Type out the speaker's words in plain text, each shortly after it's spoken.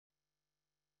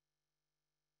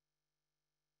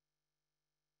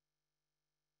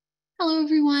Hello,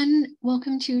 everyone.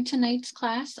 Welcome to tonight's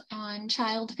class on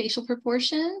child facial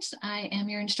proportions. I am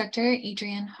your instructor,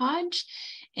 Adrienne Hodge.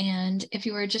 And if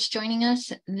you are just joining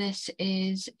us, this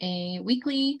is a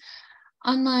weekly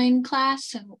online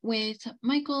class with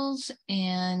Michaels,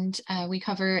 and we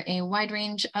cover a wide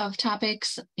range of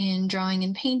topics in drawing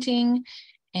and painting,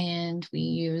 and we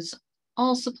use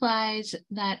all supplies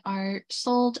that are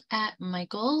sold at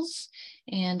Michaels.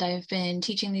 And I've been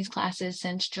teaching these classes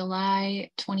since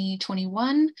July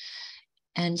 2021.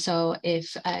 And so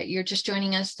if you're just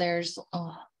joining us, there's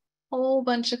a whole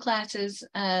bunch of classes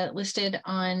listed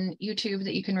on YouTube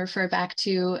that you can refer back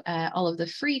to. All of the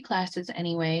free classes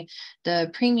anyway. The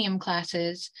premium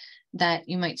classes that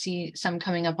you might see some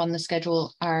coming up on the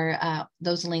schedule are,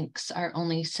 those links are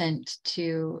only sent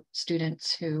to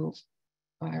students who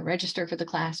register for the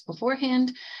class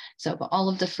beforehand. So but all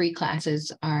of the free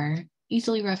classes are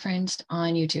easily referenced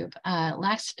on YouTube.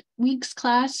 Last week's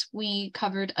class, we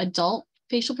covered adult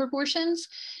facial proportions,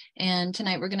 and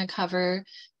tonight we're going to cover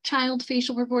child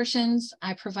facial proportions.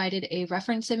 I provided a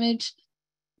reference image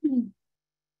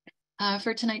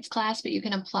for tonight's class, but you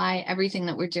can apply everything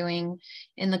that we're doing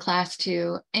in the class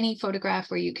to any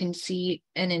photograph where you can see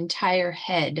an entire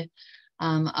head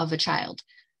of a child.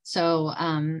 So,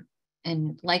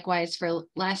 and likewise for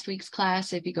last week's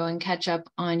class, if you go and catch up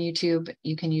on YouTube,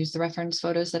 you can use the reference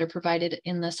photos that are provided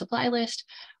in the supply list,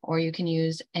 or you can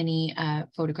use any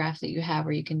photograph that you have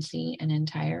where you can see an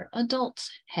entire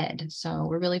adult's head. So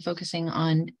we're really focusing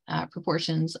on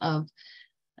proportions of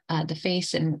the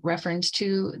face in reference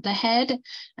to the head.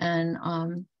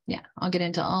 And yeah, I'll get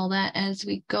into all that as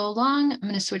we go along. I'm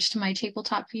going to switch to my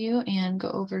tabletop view and go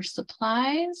over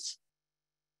supplies.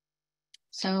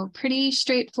 So pretty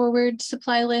straightforward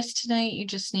supply list tonight. You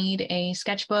just need a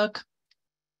sketchbook,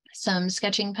 some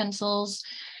sketching pencils,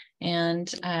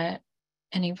 and an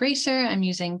eraser. I'm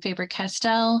using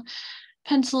Faber-Castell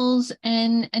pencils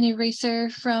and an eraser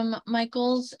from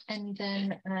Michaels. And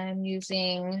then I'm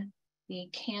using the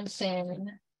Canson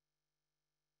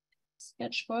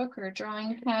sketchbook or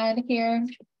drawing pad here.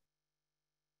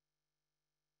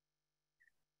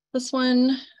 This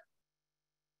one.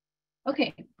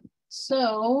 Okay.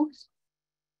 So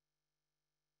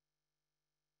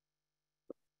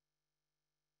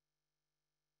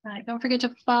don't forget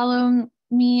to follow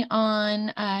me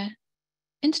on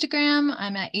Instagram.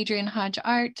 I'm at Adrienne Hodge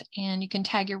Art, and you can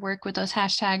tag your work with those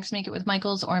hashtags, Make It With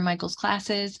Michaels or Michaels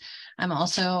Classes. I'm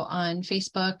also on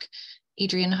Facebook,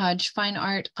 Adrienne Hodge Fine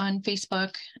Art on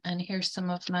Facebook. And here's some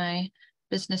of my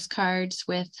business cards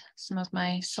with some of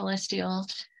my celestial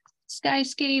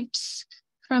skyscapes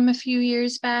from a few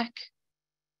years back.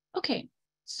 Okay,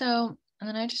 so, and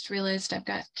then I just realized I've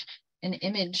got an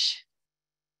image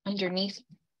underneath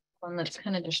one that's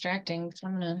kind of distracting. So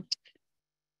I'm gonna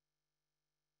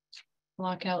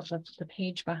block out the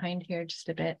page behind here just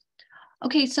a bit.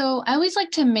 Okay, so I always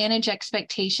like to manage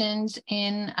expectations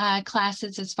in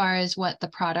classes as far as what the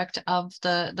product of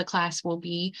the class will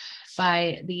be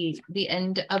by the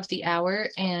end of the hour.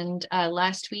 And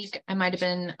last week, I might have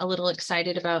been a little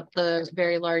excited about the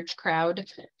very large crowd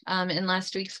in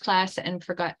last week's class and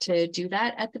forgot to do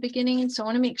that at the beginning. So I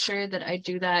want to make sure that I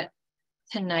do that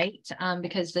tonight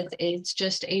because this is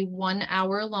just a 1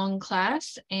 hour long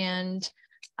class, and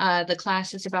the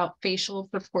class is about facial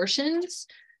proportions.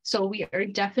 So we are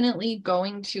definitely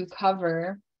going to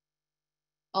cover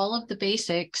all of the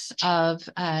basics of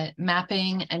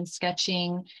mapping and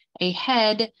sketching a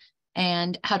head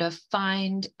and how to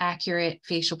find accurate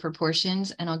facial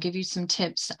proportions. And I'll give you some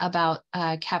tips about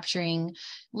capturing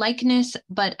likeness.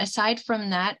 But aside from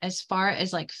that, as far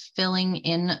as like filling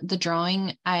in the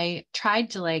drawing, I tried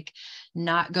to like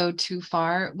not go too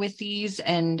far with these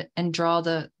and draw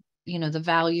the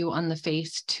value on the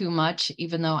face too much,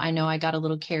 even though I know I got a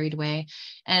little carried away.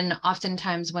 And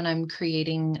oftentimes when I'm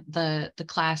creating the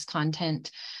class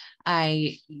content,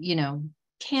 I,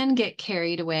 can get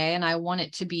carried away and I want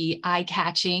it to be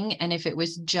eye-catching. And if it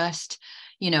was just,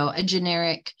 a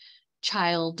generic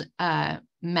child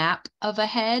map of a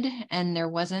head and there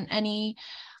wasn't any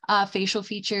facial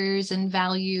features and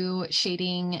value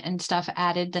shading and stuff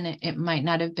added, then it might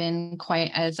not have been quite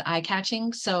as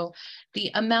eye-catching. So the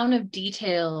amount of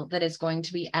detail that is going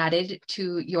to be added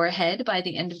to your head by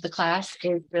the end of the class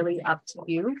is really up to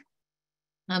you.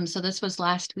 So this was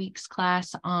last week's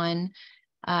class on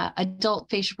adult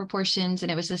facial proportions,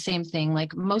 and it was the same thing.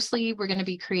 Like mostly we're going to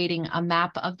be creating a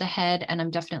map of the head, and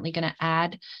I'm definitely going to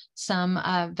add some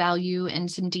value and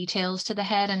some details to the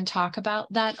head and talk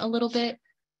about that a little bit.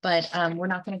 but we're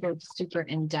not going to go super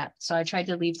in depth. So I tried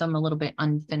to leave them a little bit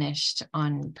unfinished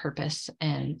on purpose.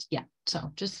 And yeah,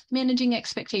 so just managing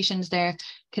expectations there,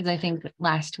 because I think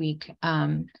last week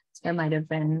there might have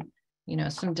been, you know,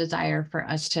 some desire for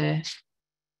us to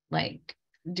like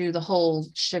do the whole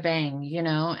shebang, you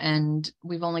know, and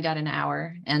we've only got an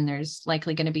hour and there's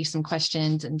likely going to be some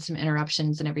questions and some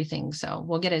interruptions and everything. So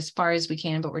we'll get as far as we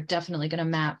can, but we're definitely going to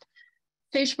map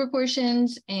facial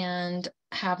proportions and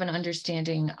have an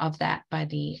understanding of that by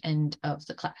the end of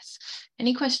the class.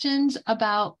 Any questions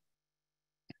about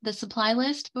the supply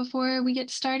list before we get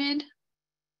started?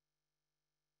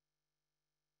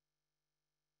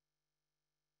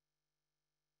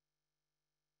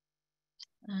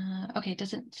 Okay,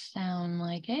 doesn't sound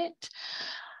like it.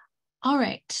 All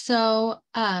right, so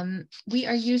we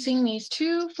are using these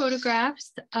two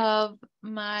photographs of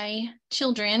my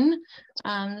children.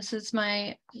 This is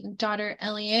my daughter,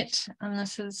 Elliot, and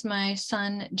this is my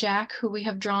son, Jack, who we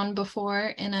have drawn before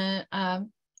in a,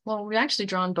 well, we've actually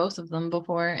drawn both of them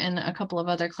before in a couple of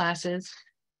other classes.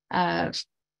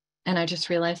 And I just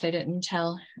realized I didn't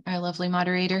tell our lovely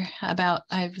moderator about,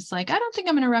 I was like, I don't think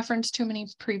I'm going to reference too many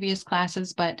previous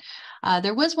classes, but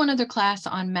there was one other class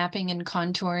on mapping and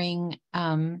contouring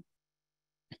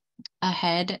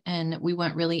ahead, and we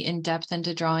went really in depth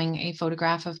into drawing a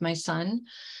photograph of my son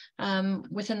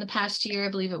within the past year. I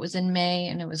believe it was in May,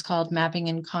 and it was called Mapping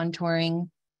and Contouring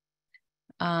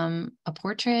a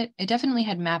Portrait. It definitely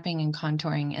had mapping and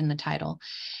contouring in the title.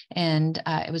 And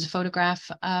it was a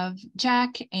photograph of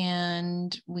Jack,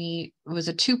 and it was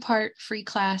a 2-part free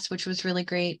class, which was really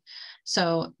great.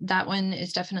 So that one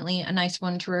is definitely a nice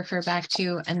one to refer back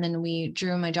to. And then we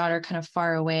drew my daughter kind of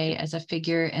far away as a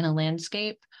figure in a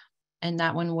landscape. And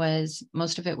that one was,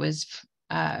 most of it was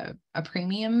a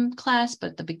premium class,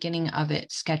 but the beginning of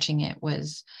it, sketching it,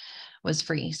 was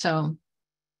free. So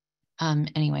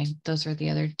anyway, those are the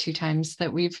other 2 times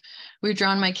that we've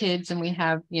drawn my kids, and we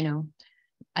have, you know,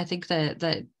 I think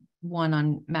the one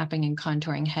on mapping and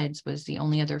contouring heads was the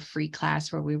only other free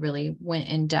class where we really went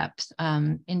in depth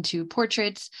into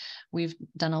portraits. We've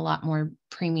done a lot more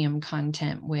premium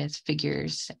content with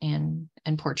figures and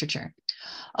portraiture.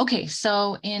 Okay,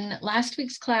 so in last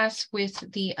week's class with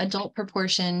the adult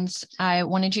proportions, I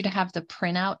wanted you to have the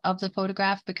printout of the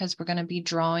photograph because we're going to be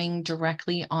drawing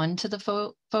directly onto the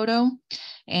photo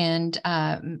and,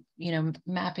 you know,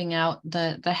 mapping out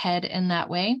the head in that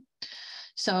way.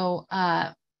 So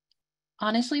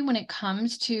honestly, when it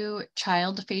comes to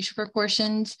child facial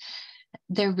proportions,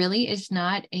 there really is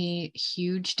not a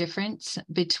huge difference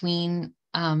between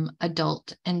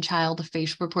adult and child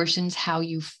facial proportions, how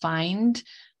you find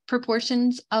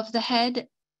proportions of the head.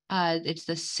 It's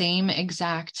the same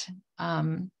exact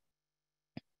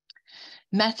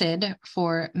method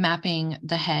for mapping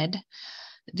the head.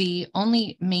 The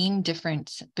only main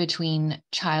difference between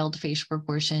child facial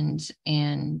proportions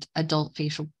and adult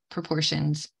facial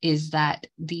proportions is that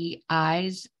the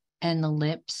eyes and the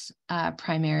lips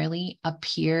primarily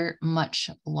appear much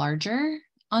larger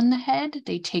on the head.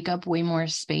 They take up way more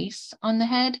space on the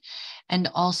head. And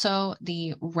also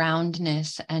the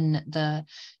roundness and the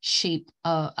shape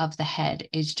of the head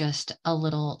is just a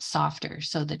little softer.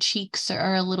 So the cheeks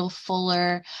are a little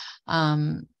fuller.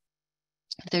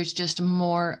 There's just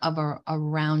more of a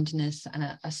roundness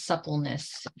and a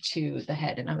suppleness to the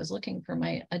head. And I was looking for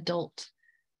my adult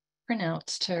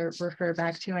printouts to refer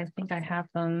back to. I think I have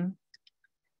them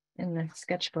in the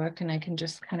sketchbook, and I can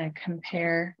just kind of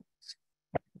compare,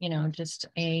 you know, just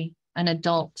an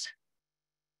adult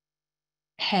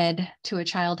head to a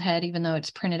child head, even though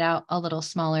it's printed out a little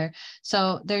smaller.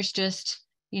 So there's just,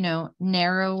 you know,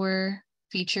 narrower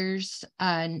features,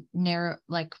 narrow,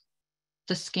 like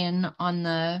the skin on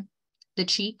the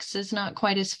cheeks is not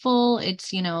quite as full.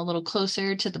 It's, you know, a little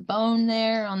closer to the bone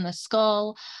there on the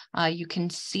skull. You can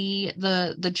see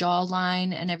the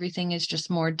jawline, and everything is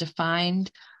just more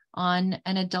defined on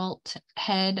an adult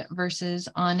head versus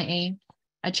on a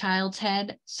child's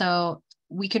head. So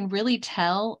we can really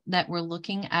tell that we're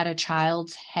looking at a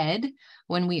child's head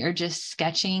when we are just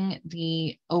sketching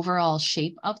the overall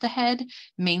shape of the head,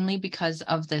 mainly because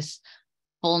of this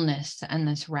fullness and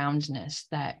this roundness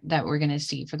that we're going to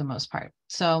see for the most part.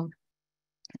 So,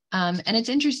 and it's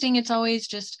interesting. It's always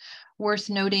just worth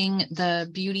noting the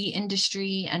beauty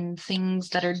industry and things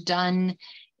that are done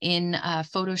in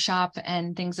Photoshop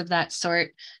and things of that sort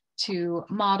to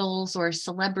models or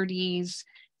celebrities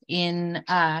in,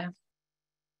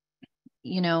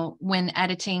 you know, when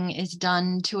editing is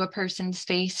done to a person's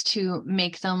face to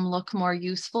make them look more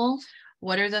youthful.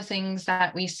 What are the things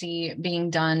that we see being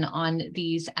done on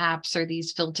these apps or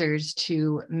these filters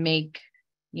to make,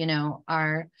 you know,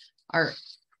 our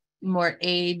more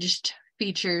aged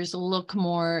features look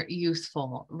more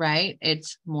youthful, right?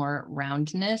 It's more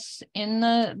roundness in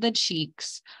the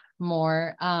cheeks,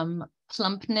 more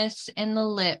plumpness in the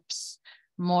lips,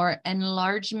 more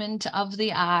enlargement of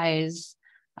the eyes,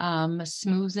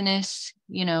 smoothness,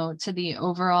 to the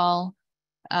overall,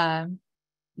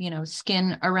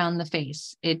 skin around the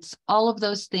face. It's all of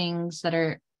those things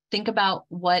think about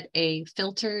what a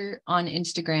filter on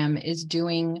Instagram is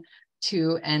doing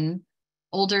to an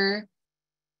older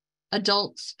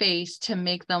adult's face to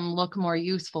make them look more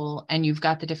youthful, and you've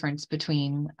got the difference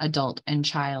between adult and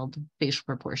child facial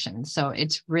proportions. So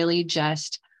it's really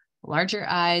just larger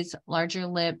eyes, larger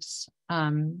lips,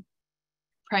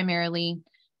 primarily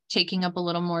taking up a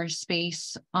little more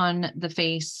space on the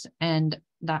face, and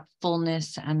that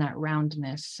fullness and that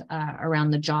roundness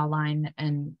around the jawline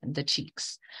and the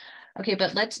cheeks. Okay,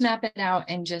 but let's map it out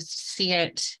and just see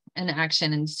it in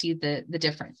action and see the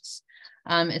difference.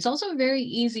 It's also very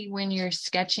easy when you're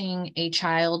sketching a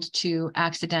child to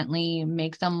accidentally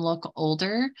make them look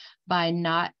older by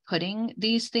not putting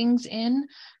these things in.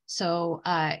 So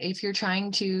if you're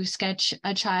trying to sketch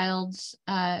a child's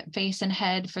face and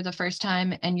head for the first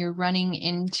time, and you're running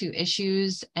into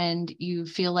issues and you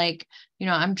feel like,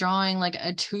 I'm drawing like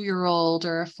a 2-year-old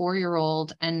or a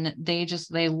 4-year-old, and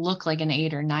they look like an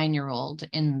 8 or 9-year-old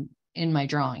in my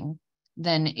drawing,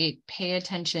 then pay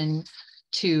attention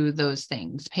to those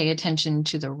things. Pay attention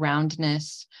to the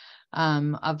roundness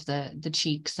of the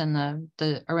cheeks and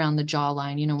the around the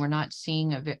jawline. We're not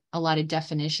seeing a lot of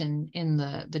definition in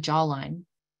the jawline,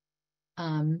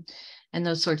 and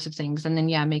those sorts of things. And then,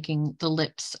 making the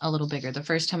lips a little bigger. The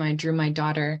first time I drew my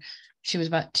daughter, she was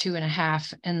about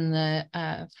 2.5 in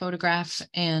the photograph,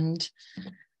 and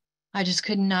I just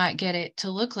could not get it to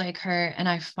look like her. And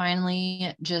I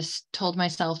finally just told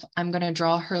myself, I'm going to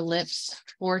draw her lips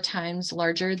 4 times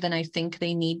larger than I think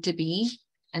they need to be.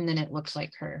 And then it looks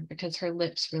like her, because her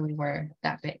lips really were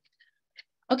that big.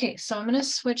 Okay, so I'm going to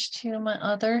switch to my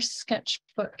other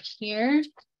sketchbook here.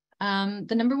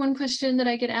 The number one question that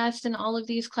I get asked in all of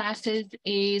these classes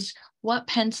is, what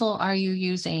pencil are you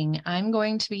using? I'm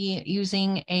going to be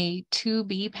using a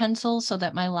 2B pencil so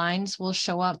that my lines will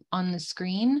show up on the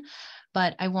screen,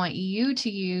 but I want you to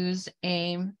use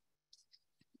a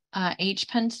H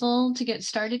pencil to get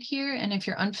started here. And if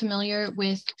you're unfamiliar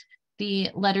with the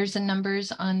letters and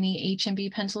numbers on the H and B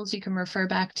pencils, you can refer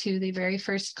back to the very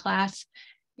first class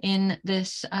in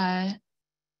this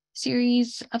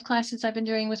series of classes I've been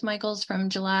doing with Michaels from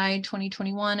July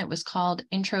 2021. It was called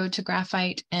Intro to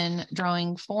Graphite and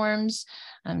Drawing Forms.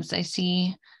 As I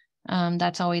see,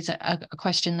 that's always a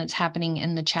question that's happening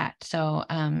in the chat. So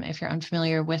if you're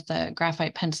unfamiliar with the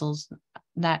graphite pencils,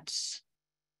 that's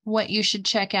what you should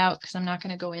check out, because I'm not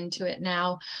going to go into it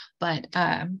now, but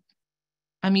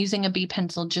I'm using a B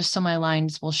pencil just so my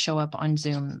lines will show up on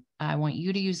Zoom. I want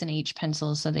you to use an H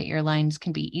pencil so that your lines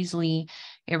can be easily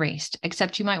erased,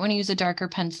 except you might want to use a darker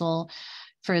pencil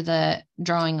for the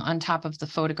drawing on top of the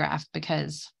photograph,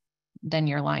 because then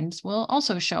your lines will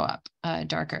also show up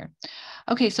darker.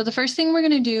 Okay, so the first thing we're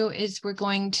going to do is we're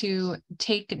going to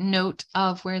take note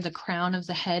of where the crown of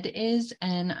the head is.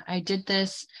 And I did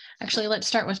this, actually, let's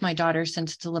start with my daughter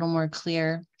since it's a little more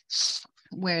clear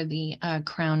where the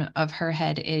crown of her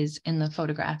head is in the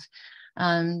photograph.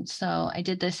 So I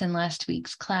did this in last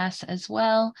week's class as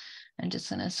well. I'm just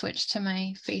going to switch to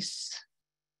my face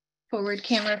forward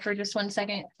camera for just 1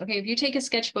 second. Okay, if you take a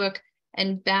sketchbook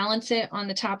and balance it on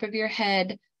the top of your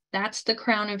head, that's the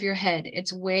crown of your head.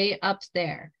 It's way up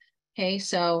there. Okay,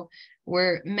 so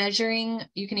we're measuring,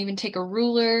 you can even take a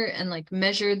ruler and like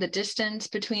measure the distance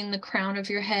between the crown of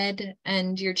your head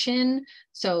and your chin.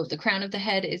 So the crown of the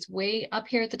head is way up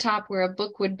here at the top where a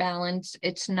book would balance.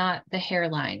 It's not the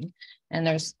hairline. And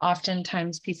there's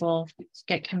oftentimes people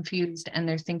get confused and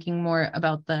they're thinking more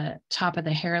about the top of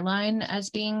the hairline as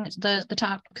being the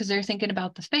top, because they're thinking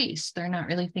about the face. They're not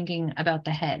really thinking about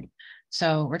the head.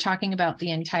 So we're talking about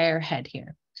the entire head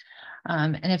here.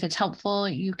 And if it's helpful,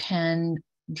 you can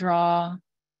draw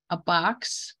a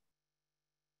box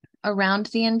around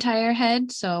the entire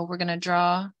head. So we're going to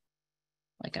draw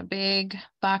like a big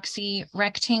boxy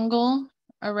rectangle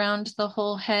around the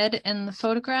whole head in the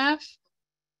photograph.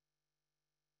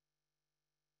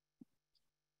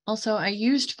 Also, I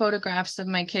used photographs of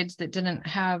my kids that didn't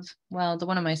have, well, the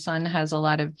one of my son has a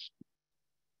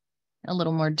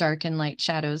little more dark and light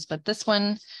shadows, but this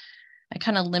one, I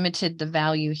kind of limited the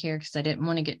value here because I didn't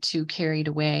want to get too carried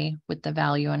away with the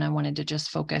value, and I wanted to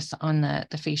just focus on the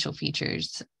facial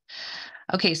features.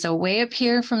 Okay, so way up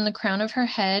here from the crown of her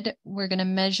head, we're going to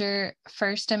measure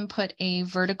first and put a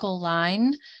vertical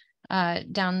line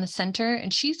down the center,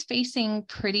 and she's facing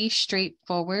pretty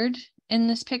straightforward in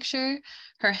this picture.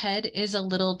 Her head is a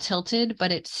little tilted,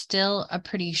 but it's still a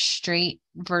pretty straight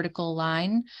vertical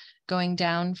line going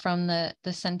down from the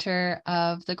center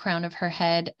of the crown of her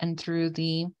head and through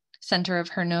the center of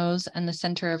her nose and the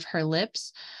center of her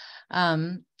lips.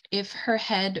 If her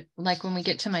head, like when we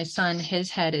get to my son, his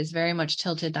head is very much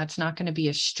tilted, that's not going to be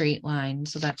a straight line.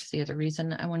 So that's the other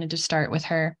reason I wanted to start with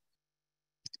her.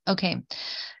 Okay,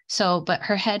 so, but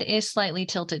her head is slightly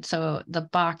tilted, so the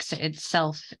box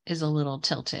itself is a little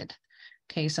tilted.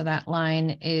 Okay, so that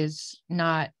line is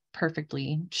not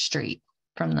perfectly straight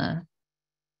from the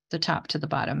top to the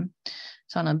bottom.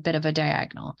 It's on a bit of a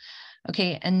diagonal.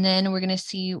 Okay, and then we're going to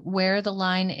see where the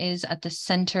line is at the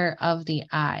center of the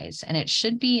eyes, and it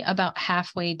should be about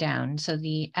halfway down. So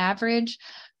the average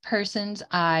person's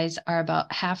eyes are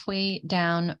about halfway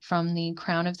down from the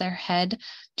crown of their head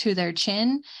to their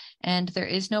chin, and there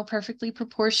is no perfectly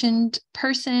proportioned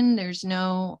person. There's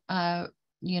no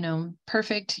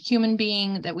perfect human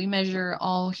being that we measure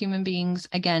all human beings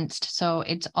against. So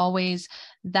it's always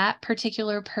that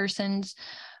particular person's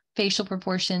facial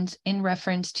proportions in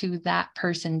reference to that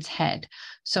person's head.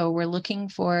 So we're looking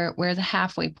for where the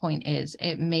halfway point is.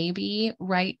 It may be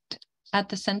right at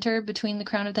the center between the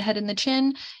crown of the head and the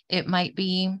chin. It might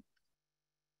be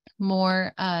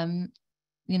more,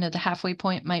 the halfway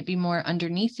point might be more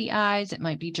underneath the eyes. It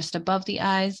might be just above the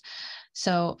eyes.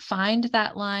 So find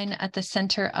that line at the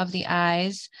center of the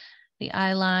eyes, the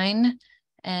eye line,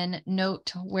 and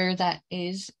note where that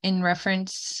is in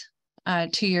reference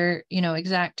to your,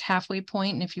 exact halfway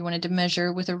point. And if you wanted to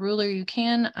measure with a ruler, you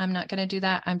can. I'm not going to do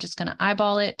that. I'm just going to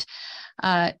eyeball it.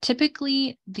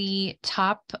 Typically, the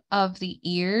top of the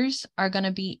ears are going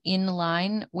to be in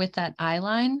line with that eye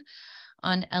line.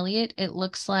 On Elliot, it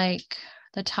looks like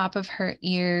the top of her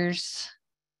ears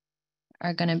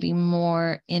are going to be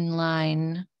more in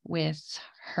line with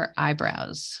her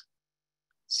eyebrows.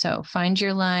 So find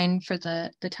your line for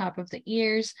the top of the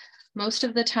ears. Most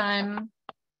of the time,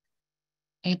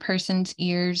 a person's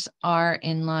ears are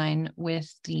in line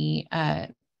with the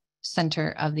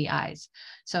center of the eyes.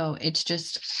 So it's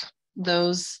just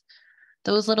those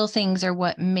little things are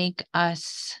what make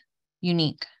us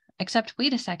unique. Except,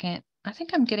 wait a second, I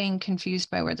think I'm getting confused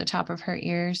by where the top of her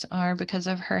ears are because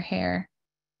of her hair.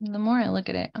 The more I look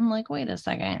at it, I'm like, wait a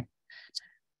second.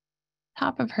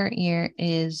 Top of her ear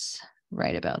is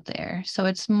right about there. So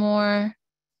it's more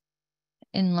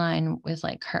in line with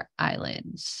like her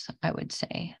eyelids, I would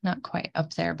say, not quite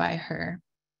up there by her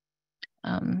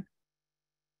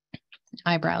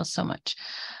eyebrows so much.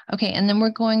 Okay, and then we're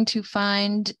going to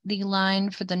find the line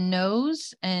for the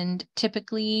nose, and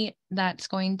typically that's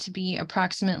going to be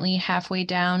approximately halfway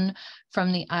down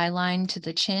from the eye line to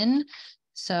the chin.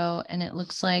 So, and it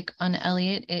looks like on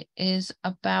Elliot, it is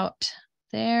about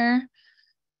there,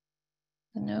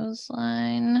 the nose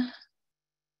line.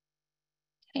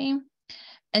 Okay.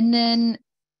 And then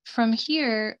from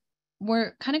here,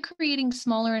 we're kind of creating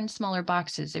smaller and smaller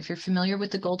boxes. If you're familiar with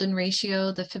the golden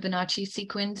ratio, the Fibonacci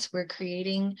sequence, we're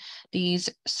creating these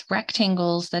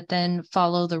rectangles that then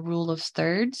follow the rule of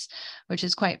thirds, which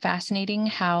is quite fascinating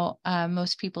how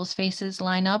most people's faces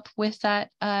line up with that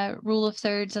rule of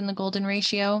thirds and the golden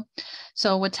ratio.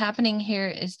 So what's happening here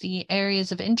is the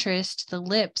areas of interest, the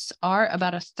lips are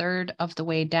about a third of the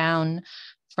way down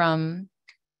from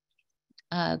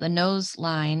the nose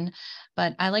line,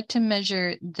 but I like to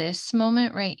measure this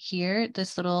moment right here,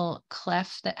 this little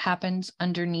cleft that happens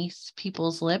underneath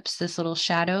people's lips, this little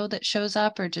shadow that shows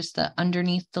up, or just the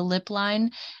underneath the lip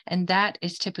line, and that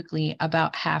is typically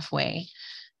about halfway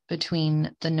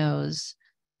between the nose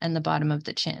and the bottom of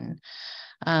the chin.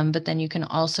 But then you can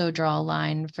also draw a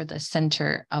line for the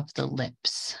center of the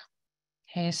lips.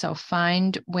 Okay, so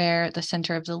find where the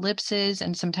center of the lips is,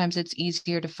 and sometimes it's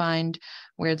easier to find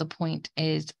where the point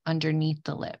is underneath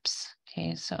the lips.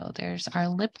 Okay, so there's our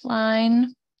lip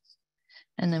line,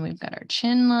 and then we've got our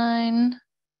chin line.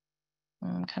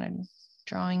 I'm kind of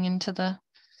writing into the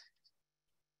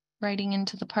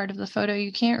part of the photo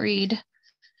you can't read.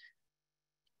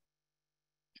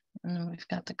 And then we've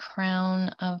got the crown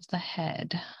of the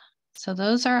head. So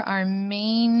those are our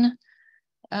main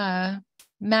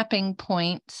mapping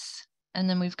points. And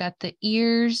then we've got the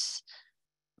ears.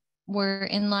 We're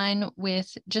in line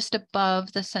with just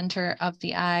above the center of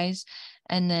the eyes.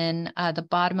 And then the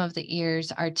bottom of the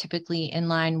ears are typically in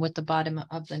line with the bottom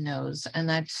of the nose. And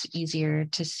that's easier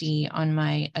to see on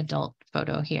my adult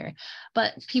photo here.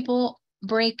 But people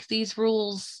break these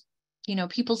rules,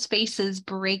 people's faces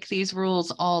break these rules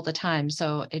all the time.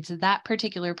 So it's that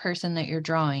particular person that you're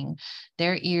drawing.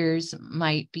 Their ears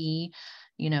might be,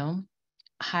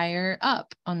 higher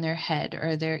up on their head,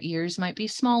 or their ears might be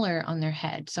smaller on their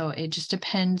head. So it just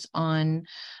depends on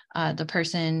the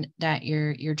person that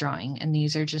you're drawing. And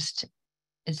these are just,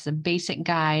 it's a basic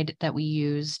guide that we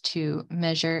use to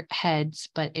measure heads,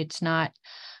 but it's not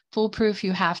foolproof.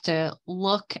 You have to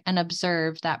look and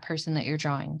observe that person that you're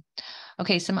drawing.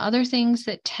 Okay, some other things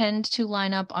that tend to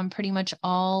line up on pretty much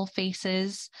all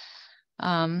faces,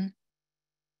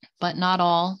 but not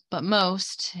all, but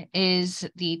most, is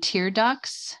the tear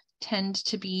ducts tend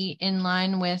to be in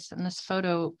line with, and this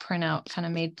photo printout kind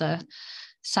of made the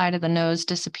side of the nose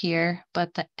disappear,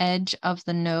 but the edge of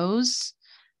the nose,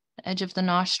 the edge of the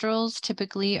nostrils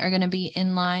typically are going to be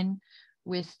in line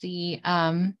with the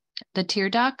tear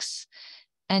ducts.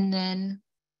 And then,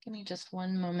 give me just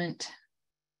one moment.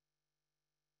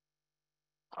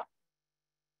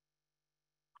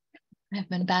 I've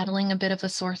been battling a bit of a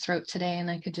sore throat today, and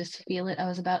I could just feel it. I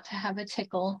was about to have a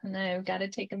tickle, and I've got to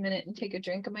take a minute and take a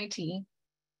drink of my tea.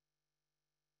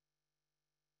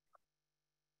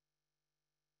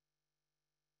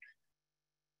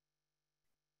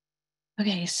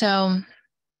 Okay, so,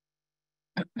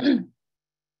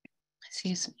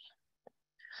 excuse me.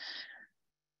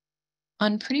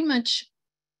 On pretty much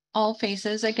all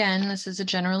faces, again, this is a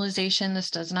generalization. This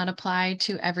does not apply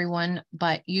to everyone,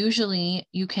 but usually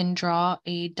you can draw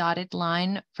a dotted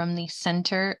line from the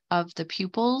center of the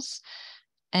pupils,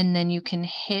 and then you can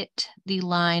hit the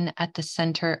line at the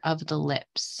center of the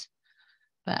lips.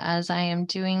 But as I am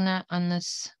doing that on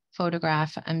this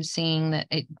photograph, I'm seeing that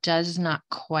it does not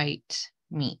quite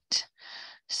meet.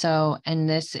 So, and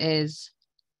this is,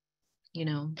 you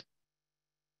know,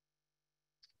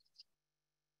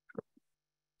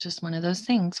 just one of those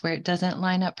things where it doesn't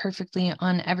line up perfectly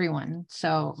on everyone.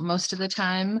 So most of the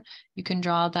time you can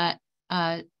draw that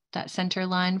that center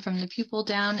line from the pupil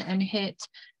down and hit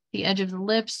the edge of the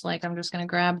lips. Like, I'm just going to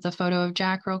grab the photo of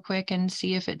Jack real quick and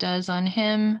see if it does on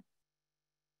him.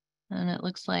 And it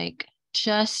looks like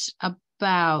just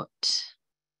about,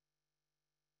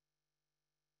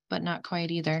 but not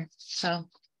quite either. So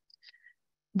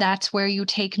that's where you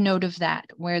take note of that,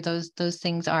 where those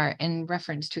things are in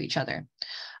reference to each other.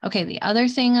 Okay, the other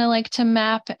thing I like to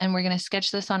map, and we're going to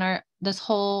sketch this on this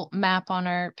whole map on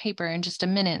our paper in just a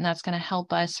minute, and that's going to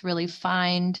help us really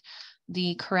find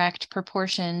the correct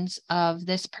proportions of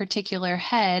this particular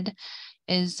head,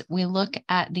 is we look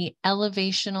at the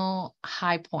elevational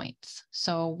high points.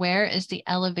 So where is the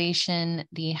elevation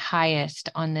the highest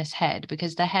on this head?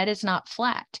 Because the head is not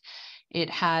flat. It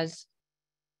has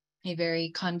a very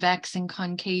convex and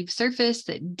concave surface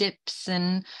that dips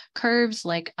and curves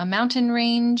like a mountain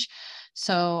range.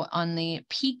 So on the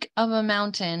peak of a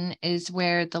mountain is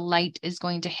where the light is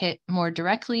going to hit more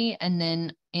directly. And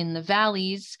then in the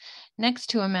valleys next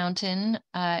to a mountain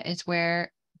is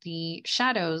where the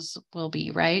shadows will be,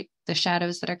 right? The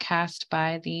shadows that are cast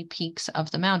by the peaks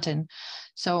of the mountain.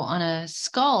 So on a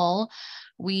skull,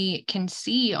 we can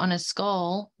see on a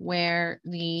skull where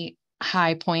the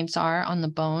high points are on the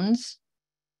bones.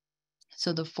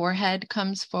 So the forehead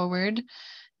comes forward,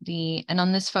 and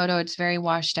on this photo, it's very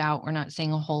washed out. We're not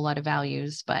seeing a whole lot of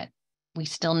values, but we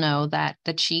still know that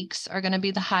the cheeks are going to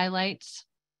be the highlights.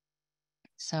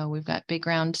 So we've got big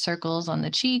round circles on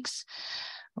the cheeks.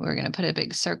 We're going to put a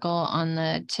big circle on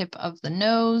the tip of the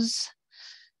nose.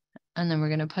 And then we're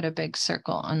going to put a big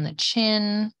circle on the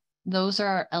chin. Those are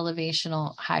our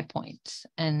elevational high points.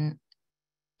 And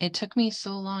it took me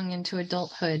so long into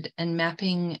adulthood and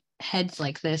mapping heads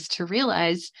like this to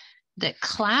realize that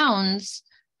clowns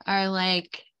are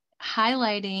like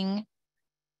highlighting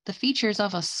the features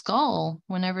of a skull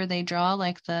whenever they draw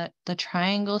like the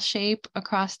triangle shape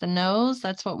across the nose.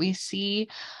 That's what we see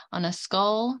on a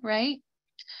skull, right?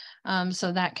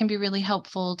 So that can be really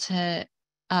helpful to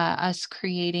us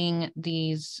creating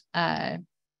these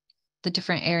the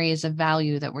different areas of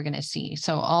value that we're going to see.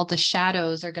 So all the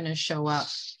shadows are going to show up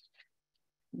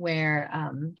where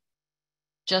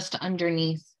just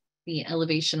underneath the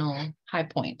elevational high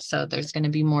point. So there's going to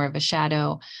be more of a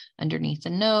shadow underneath the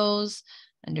nose,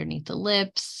 underneath the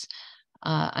lips,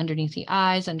 underneath the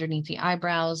eyes, underneath the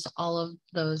eyebrows. All of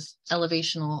those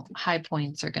elevational high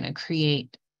points are going to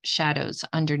create shadows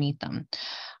underneath them.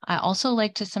 I also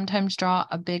like to sometimes draw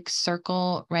a big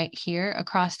circle right here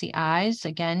across the eyes.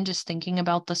 Again, just thinking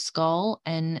about the skull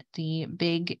and the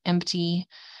big empty,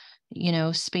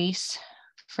 space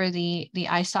for the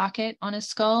eye socket on a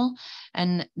skull.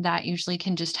 And that usually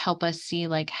can just help us see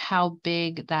like how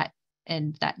big that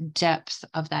and that depth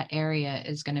of that area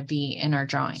is going to be in our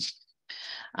drawing.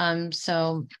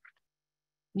 So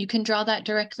You can draw that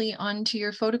directly onto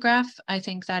your photograph. I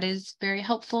think that is very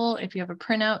helpful if you have a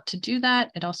printout to do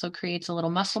that. It also creates a little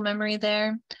muscle memory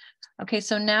there. Okay,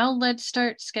 so now let's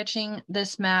start sketching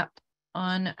this map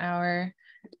on our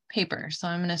paper. So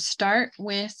I'm going to start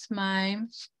with my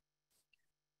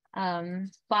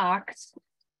box,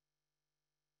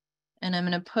 and I'm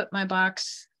going to put my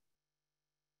box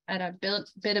at a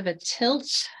bit of a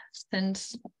tilt,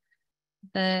 since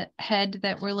the head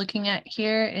that we're looking at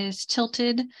here is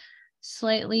tilted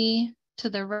slightly to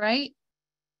the right.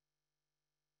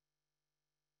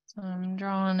 So I'm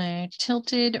drawing a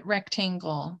tilted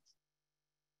rectangle.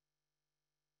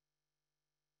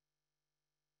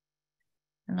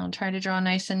 And I'll try to draw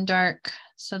nice and dark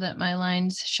so that my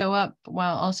lines show up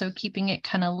while also keeping it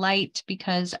kind of light,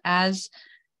 because as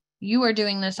you are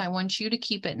doing this, I want you to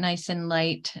keep it nice and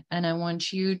light, and I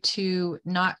want you to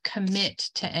not commit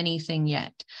to anything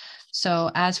yet.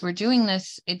 So as we're doing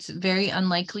this, it's very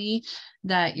unlikely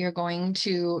that you're going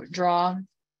to draw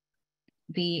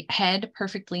the head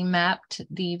perfectly mapped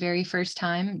the very first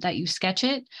time that you sketch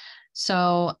it.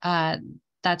 So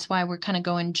that's why we're kind of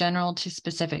going general to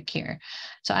specific here.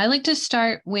 So I like to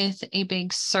start with a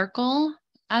big circle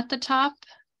at the top,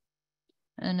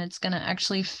 and it's going to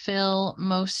actually fill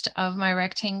most of my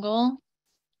rectangle.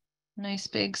 Nice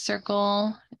big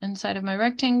circle inside of my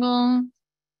rectangle.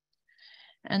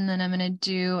 And then I'm going to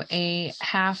do a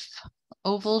half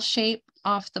oval shape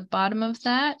off the bottom of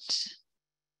that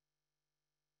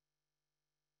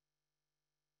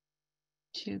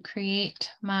to create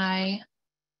my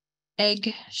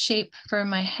egg shape for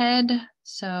my head.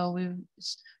 So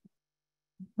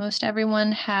most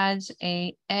everyone has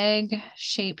a egg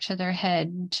shape to their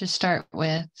head to start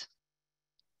with,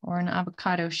 or an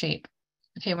avocado shape.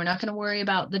 Okay, we're not going to worry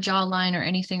about the jawline or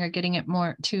anything or getting it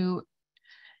more too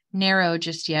narrow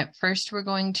just yet. First, we're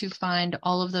going to find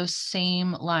all of those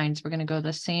same lines. We're going to go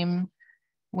the same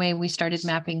way we started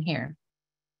mapping here.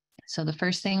 So the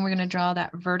first thing, we're going to draw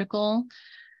that vertical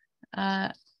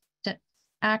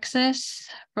axis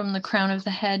from the crown of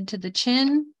the head to the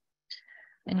chin.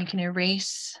 And you can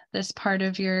erase this part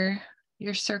of your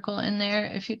circle in there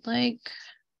if you'd like.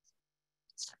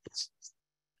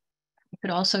 You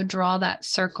could also draw that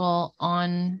circle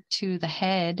onto the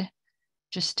head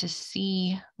just to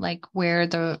see like where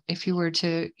if you were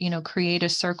to, create a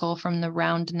circle from the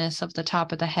roundness of the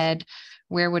top of the head,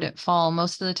 where would it fall?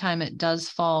 Most of the time it does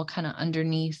fall kind of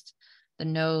underneath the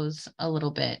nose a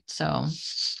little bit. So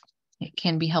it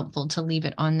can be helpful to leave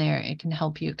it on there. It can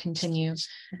help you continue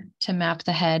to map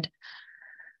the head.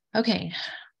 Okay.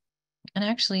 And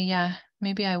actually, yeah,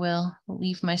 maybe I will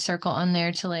leave my circle on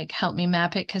there to like help me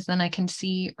map it, because then I can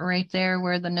see right there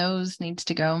where the nose needs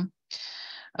to go.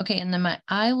 Okay, and then my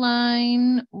eye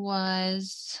line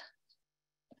was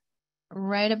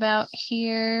right about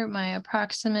here, my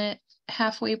approximate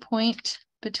halfway point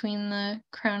between the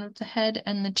crown of the head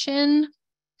and the chin.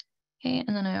 Okay,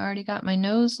 and then I already got my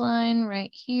nose line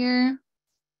right here.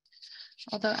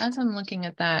 Although as I'm looking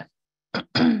at that,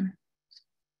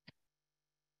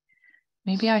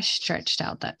 maybe I stretched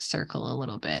out that circle a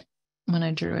little bit when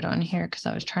I drew it on here, because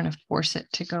I was trying to force it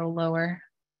to go lower.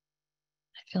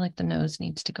 I feel like the nose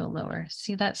needs to go lower.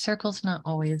 See, that circle's not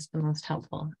always the most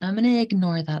helpful. I'm going to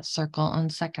ignore that circle on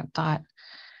second thought,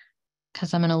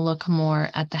 because I'm going to look more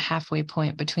at the halfway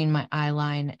point between my eye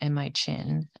line and my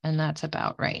chin. And that's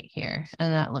about right here.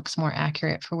 And that looks more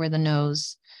accurate for where the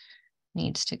nose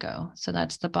needs to go. So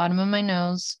that's the bottom of my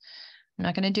nose. I'm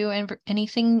not going to do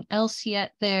anything else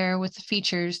yet there with the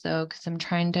features though, because I'm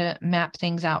trying to map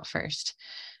things out first.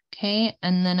 Okay,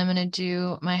 and then I'm going to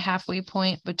do my halfway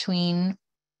point between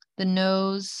the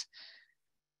nose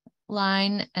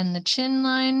line and the chin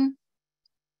line.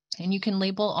 And you can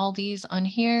label all these on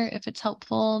here if it's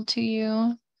helpful to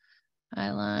you.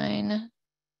 Eye line,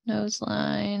 nose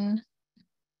line.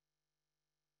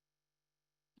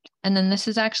 And then this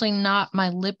is actually not my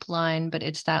lip line, but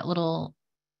it's that little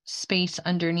space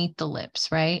underneath the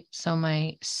lips, right? So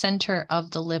my center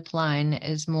of the lip line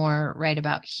is more right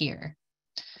about here.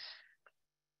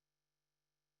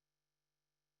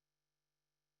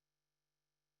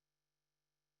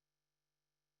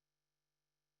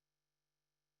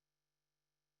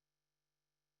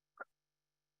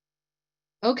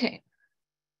 Okay,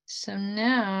 so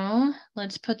now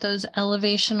let's put those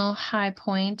elevational high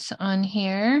points on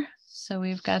here. So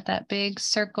we've got that big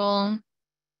circle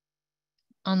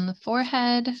on the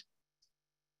forehead.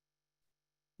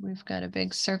 We've got a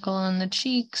big circle on the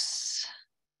cheeks.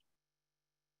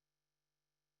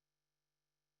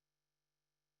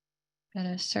 Got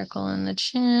a circle on the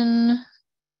chin.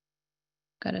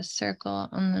 Got a circle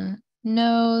on the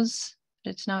nose.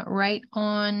 but it's not right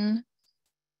on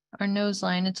our nose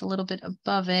line. It's a little bit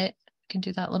above it. I can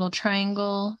do that little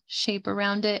triangle shape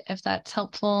around it if that's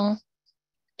helpful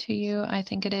to you. I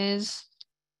think it is.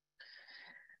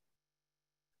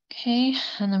 Okay,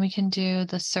 and then we can do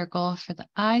the circle for the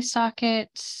eye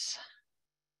sockets.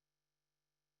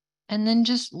 And then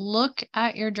just look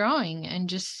at your drawing and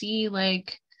just see,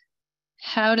 like,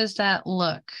 how does that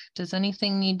look? Does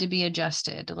anything need to be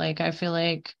adjusted? Like, I feel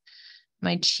like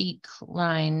my cheek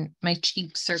line, my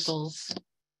cheek circles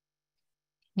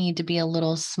need to be a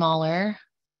little smaller.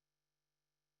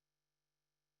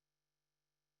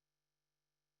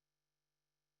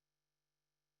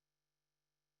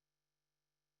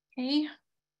 Okay.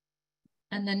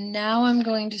 And then now I'm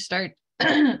going to start,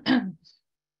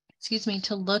 excuse me,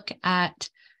 to look at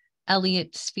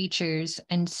Elliot's features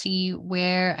and see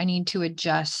where I need to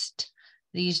adjust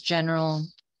these general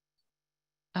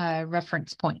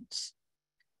reference points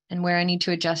and where I need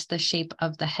to adjust the shape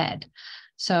of the head.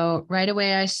 So right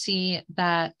away, I see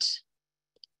that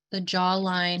the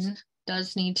jawline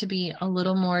does need to be a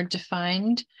little more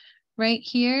defined right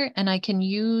here. And I can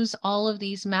use all of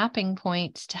these mapping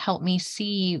points to help me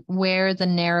see where the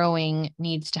narrowing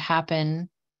needs to happen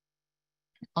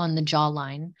on the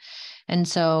jawline. And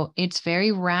so it's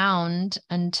very round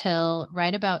until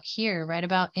right about here, right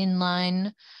about in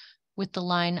line with the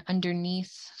line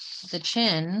underneath the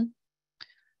chin.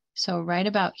 So right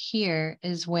about here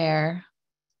is where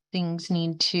things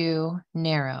need to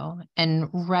narrow. And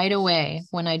right away,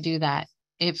 when I do that,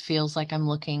 it feels like I'm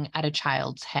looking at a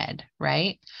child's head,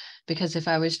 right? Because if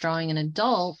I was drawing an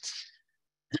adult,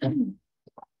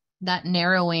 that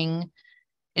narrowing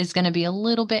is going to be a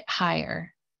little bit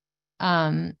higher,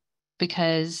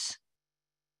 because,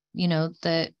 you know,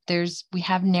 we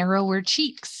have narrower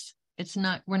cheeks.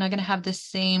 We're not going to have the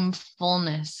same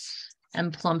fullness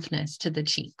and plumpness to the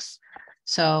cheeks.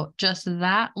 So just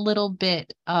that little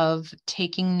bit of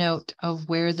taking note of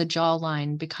where the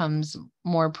jawline becomes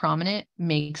more prominent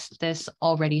makes this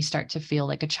already start to feel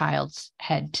like a child's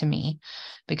head to me,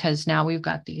 because now we've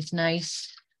got these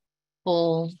nice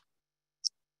full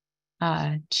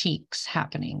cheeks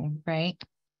happening, right?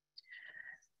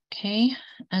 Okay,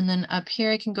 and then up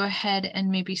here I can go ahead and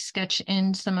maybe sketch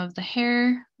in some of the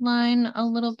hairline a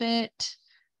little bit.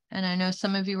 And I know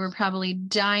some of you were probably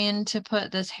dying to put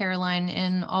this hairline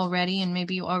in already, and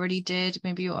maybe you already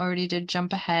did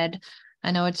jump ahead.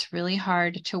 I know it's really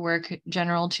hard to work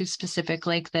general to specific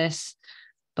like this,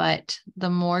 but the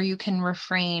more you can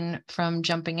refrain from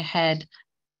jumping ahead,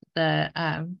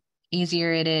 the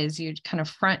easier it is. You're kind of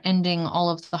front ending all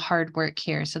of the hard work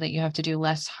here so that you have to do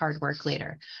less hard work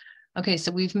later. Okay,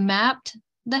 so we've mapped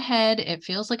the head. It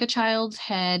feels like a child's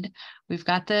head. We've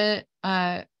got the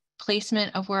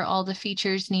placement of where all the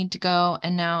features need to go.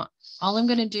 And now all I'm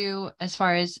going to do as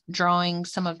far as drawing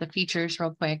some of the features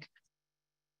real quick,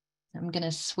 I'm going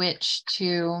to switch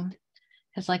to,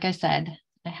 because like I said,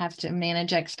 I have to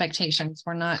manage expectations.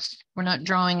 We're not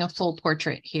drawing a full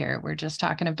portrait here. We're just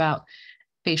talking about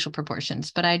facial proportions,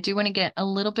 but I do want to get a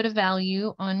little bit of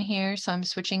value on here. So I'm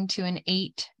switching to an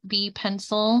 8B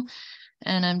pencil,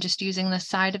 and I'm just using the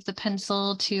side of the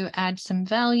pencil to add some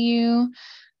value.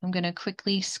 I'm going to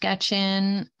quickly sketch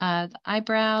in the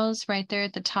eyebrows right there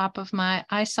at the top of my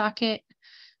eye socket,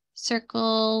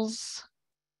 circles.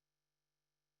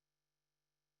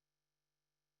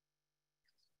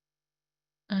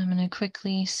 I'm going to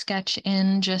quickly sketch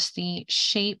in just the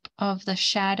shape of the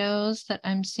shadows that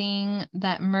I'm seeing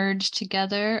that merge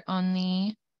together on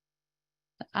the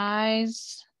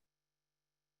eyes.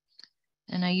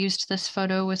 And I used this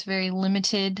photo with very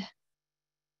limited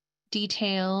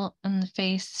detail on the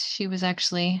face. She was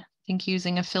actually, I think,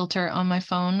 using a filter on my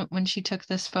phone when she took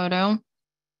this photo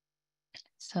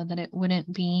so that it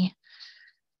wouldn't be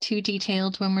too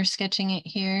detailed when we're sketching it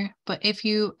here. But if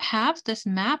you have this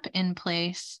map in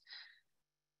place,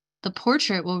 the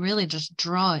portrait will really just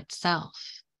draw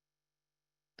itself,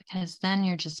 because then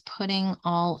you're just putting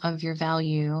all of your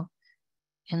value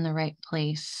in the right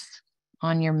place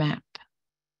on your map.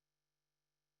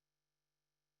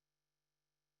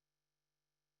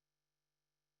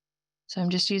 So I'm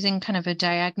just using kind of a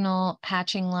diagonal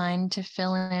hatching line to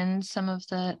fill in some of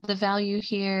the value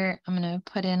here. I'm going to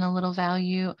put in a little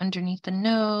value underneath the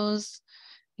nose,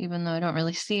 even though I don't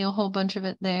really see a whole bunch of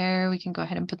it there. We can go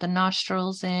ahead and put the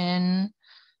nostrils in.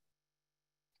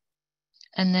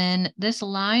 And then this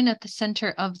line at the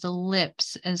center of the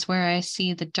lips is where I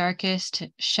see the darkest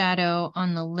shadow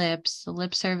on the lips. The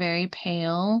lips are very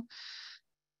pale,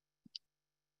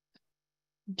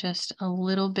 just a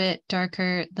little bit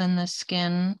darker than the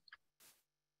skin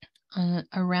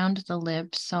around the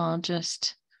lips. So I'll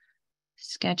just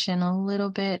sketch in a little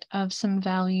bit of some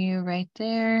value right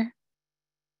there,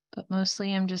 but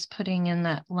mostly I'm just putting in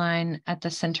that line at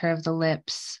the center of the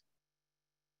lips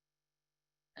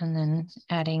and then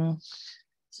adding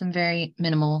some very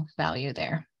minimal value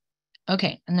there.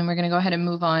 Okay, and then we're going to go ahead and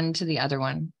move on to the other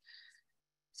one.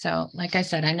 So like I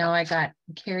said, I know I got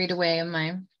carried away in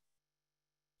my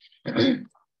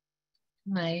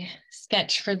my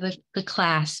sketch for the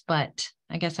class, but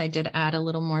I guess I did add a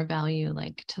little more value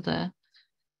like to the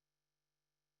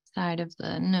side of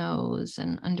the nose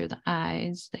and under the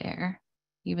eyes there,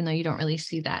 even though you don't really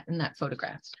see that in that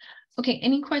photograph. Okay,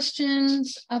 any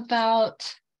questions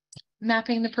about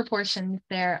mapping the proportions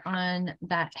there on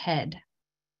that head?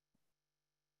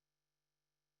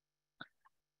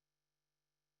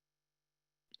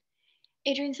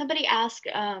 Adrian, somebody asked,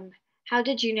 how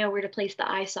did you know where to place the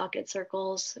eye socket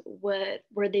circles? What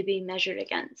were they being measured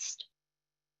against?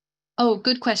 Oh,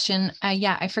 good question.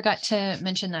 Yeah, I forgot to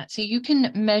mention that. So you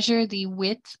can measure the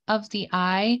width of the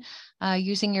eye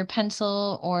using your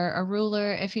pencil or a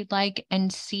ruler if you'd like,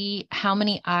 and see how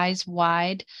many eyes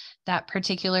wide that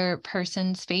particular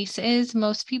person's face is.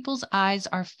 Most people's eyes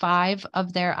are 5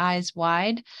 of their eyes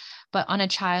wide, but on a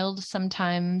child,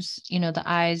 sometimes, the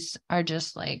eyes are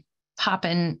just like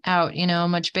popping out,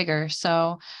 much bigger.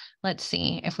 So let's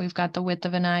see if we've got the width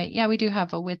of an eye. Yeah, we do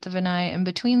have a width of an eye in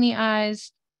between the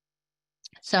eyes.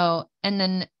 So, and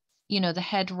then, the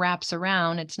head wraps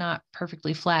around, it's not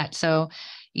perfectly flat. So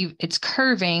it's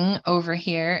curving over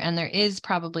here, and there is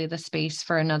probably the space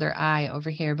for another eye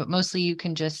over here, but mostly you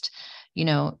can just,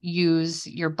 use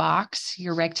your box,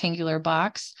 your rectangular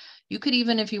box. You could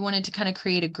even, if you wanted to kind of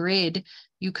create a grid,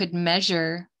 you could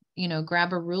measure,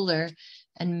 grab a ruler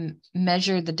and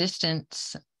measure the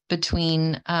distance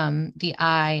between the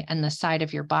eye and the side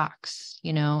of your box,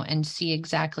 and see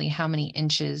exactly how many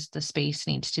inches the space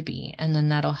needs to be. And then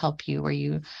that'll help you where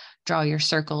you draw your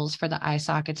circles for the eye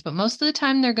sockets. But most of the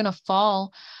time they're going to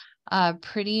fall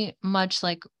pretty much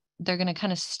like they're going to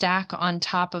kind of stack on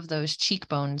top of those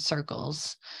cheekbone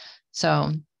circles.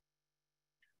 So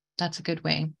that's a good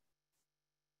way.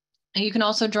 And you can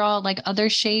also draw like other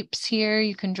shapes here.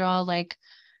 You can draw like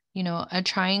a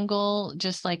triangle,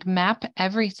 just like map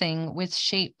everything with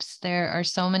shapes. There are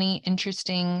so many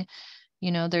interesting,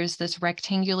 there's this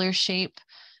rectangular shape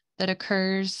that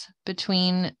occurs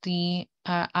between the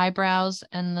eyebrows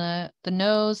and the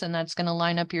nose, and that's going to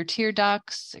line up your tear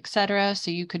ducts, etc.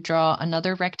 So you could draw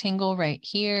another rectangle right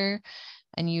here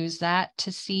and use that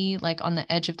to see like on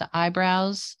the edge of the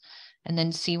eyebrows, and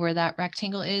then see where that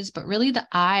rectangle is. But really the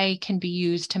eye can be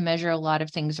used to measure a lot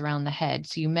of things around the head.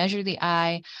 So you measure the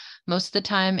eye. Most of the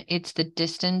time it's the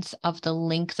distance of the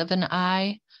length of an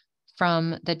eye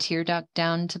from the tear duct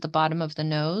down to the bottom of the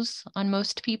nose on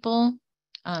most people.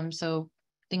 So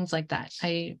things like that.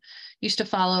 I used to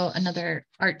follow another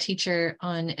art teacher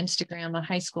on Instagram, a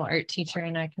high school art teacher,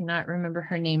 and I cannot remember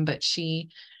her name, but she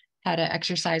had an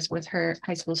exercise with her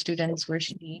high school students where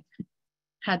she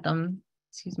had them,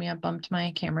 excuse me, I bumped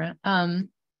my camera.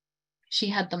 She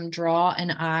had them draw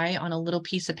an eye on a little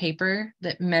piece of paper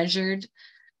that measured,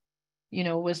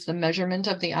 was the measurement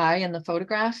of the eye in the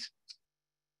photograph.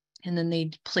 And then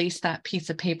they'd place that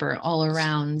piece of paper all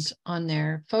around on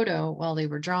their photo while they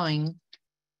were drawing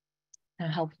to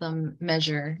help them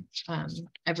measure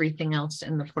everything else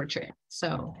in the portrait.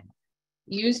 So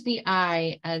use the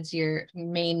eye as your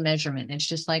main measurement. It's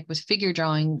just like with figure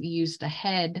drawing, we use the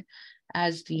head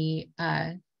as the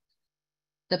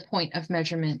point of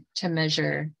measurement to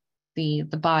measure the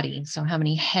body. So how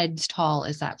many heads tall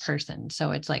is that person?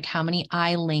 So it's like how many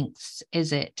eye lengths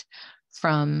is it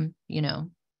from,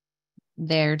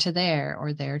 there to there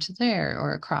or there to there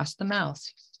or across the mouth.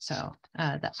 So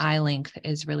the eye length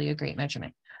is really a great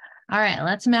measurement. All right,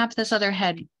 let's map this other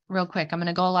head real quick. I'm going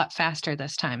to go a lot faster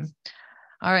this time.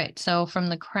 All right, so from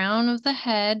the crown of the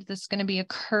head, this is going to be a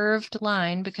curved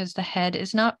line because the head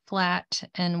is not flat.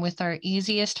 And with our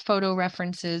easiest photo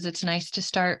references, it's nice to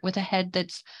start with a head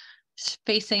that's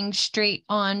facing straight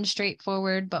on, straight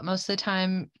forward, but most of the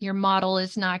time your model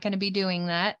is not going to be doing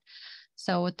that.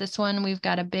 So with this one, we've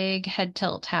got a big head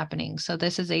tilt happening. So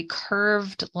this is a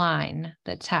curved line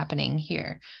that's happening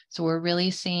here. So we're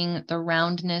really seeing the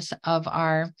roundness of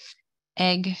our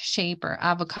egg shape or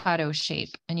avocado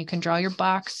shape, and you can draw your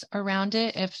box around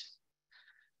it if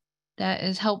that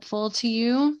is helpful to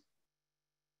you.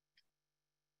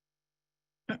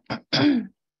 And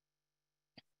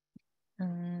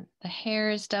the hair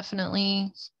is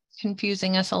definitely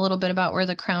confusing us a little bit about where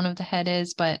the crown of the head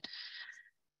is, but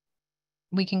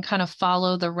we can kind of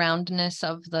follow the roundness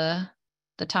of the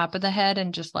the top of the head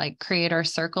and just like create our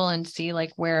circle and see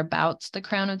like whereabouts the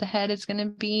crown of the head is going to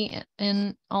be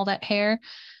in all that hair.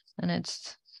 And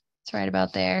it's right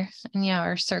about there. And yeah,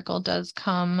 our circle does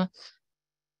come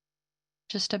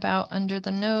just about under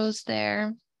the nose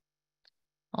there.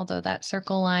 Although that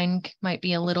circle line might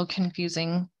be a little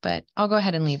confusing, but I'll go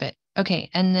ahead and leave it. Okay,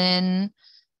 and then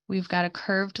we've got a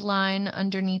curved line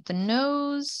underneath the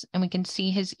nose, and we can see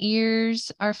his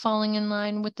ears are falling in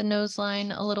line with the nose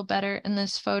line a little better in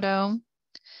this photo.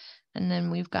 And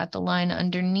then we've got the line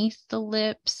underneath the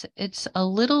lips. It's a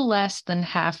little less than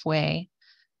halfway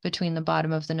between the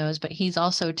bottom of the nose, but he's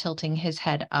also tilting his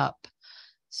head up.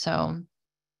 So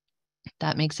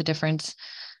that makes a difference.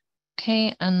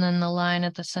 Okay, and then the line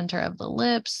at the center of the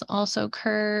lips also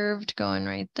curved, going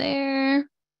right there.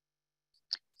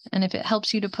 And if it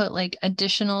helps you to put like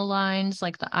additional lines,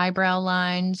 like the eyebrow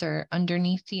lines or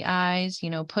underneath the eyes, you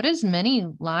know, put as many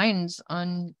lines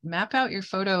on, map out your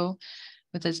photo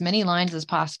with as many lines as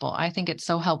possible. I think it's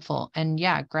so helpful. And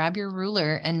yeah, grab your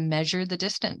ruler and measure the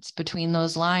distance between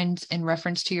those lines in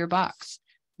reference to your box.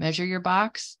 Measure your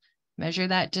box, measure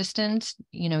that distance,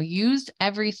 you know, use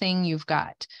everything you've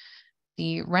got.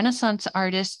 The Renaissance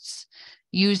artists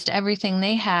used everything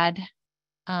they had.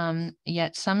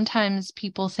 Yet sometimes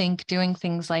people think doing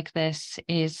things like this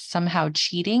is somehow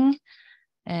cheating,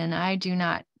 and I do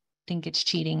not think it's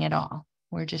cheating at all.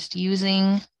 We're just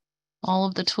using all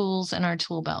of the tools in our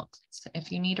tool belt. So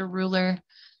if you need a ruler,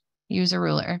 use a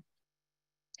ruler.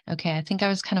 Okay, I think I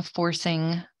was kind of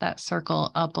forcing that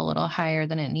circle up a little higher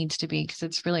than it needs to be because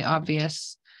it's really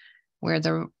obvious where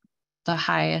the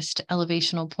highest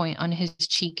elevational point on his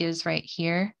cheek is right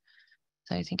here.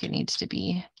 So I think it needs to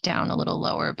be down a little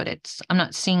lower, but I'm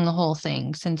not seeing the whole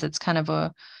thing since it's kind of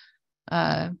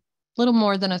a little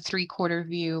more than a 3/4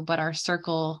 view, but our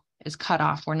circle is cut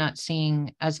off. We're not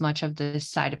seeing as much of this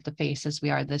side of the face as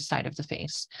we are this side of the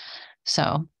face.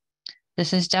 So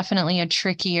this is definitely a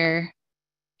trickier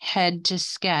head to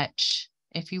sketch.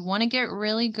 If you want to get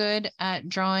really good at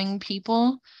drawing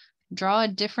people, draw a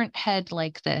different head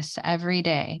like this every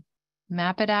day.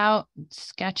 Map it out,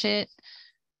 sketch it,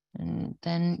 and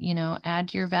then, you know,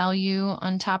 add your value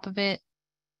on top of it.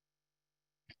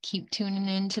 Keep tuning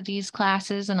into these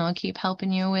classes and I'll keep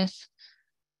helping you with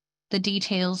the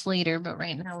details later, but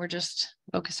right now we're just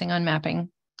focusing on mapping.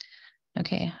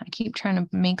 Okay, I keep trying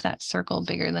to make that circle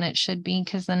bigger than it should be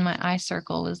because then my eye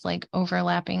circle was like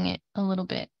overlapping it a little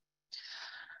bit.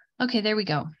 Okay, there we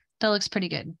go. That looks pretty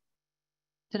good.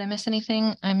 Did I miss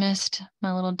anything? I missed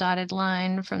my little dotted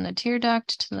line from the tear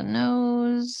duct to the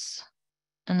nose.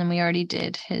 And then we already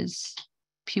did his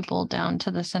pupil down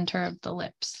to the center of the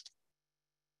lips.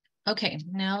 Okay,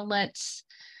 now let's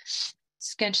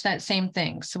sketch that same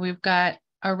thing. So we've got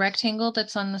a rectangle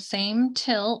that's on the same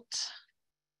tilt,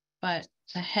 but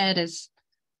the head is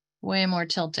way more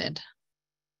tilted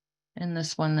in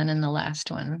this one than in the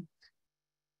last one.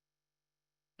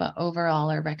 But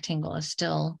overall, our rectangle is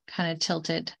still kind of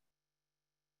tilted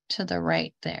to the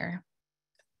right there.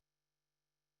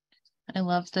 I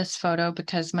love this photo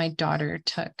because my daughter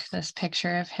took this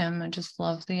picture of him. I just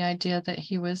love the idea that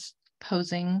he was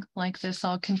posing like this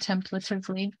all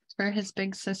contemplatively for his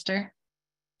big sister.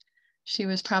 She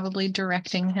was probably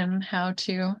directing him how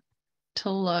to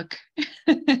look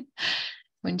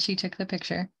when she took the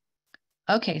picture.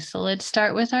 Okay, so let's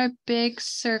start with our big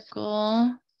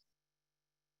circle.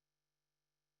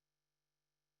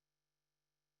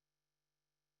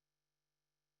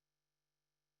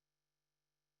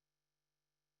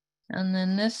 And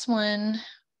then this one,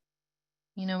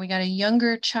 you know, we got a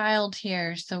younger child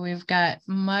here, so we've got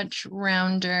much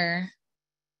rounder,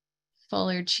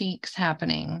 fuller cheeks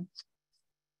happening.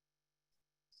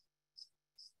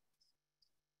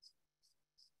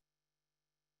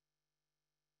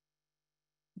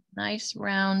 Nice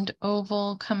round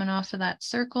oval coming off of that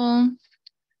circle. All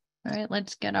right,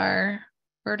 let's get our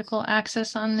vertical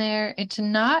axis on there. It's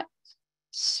not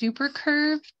super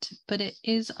curved, but it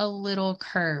is a little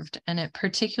curved, and it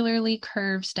particularly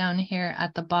curves down here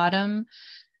at the bottom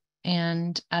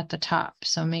and at the top.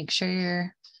 So make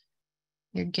sure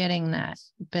you're getting that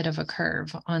bit of a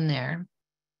curve on there,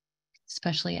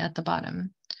 especially at the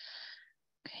bottom.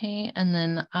 Okay, and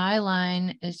then the eye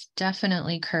line is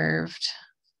definitely curved.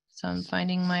 So I'm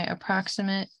finding my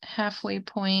approximate halfway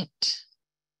point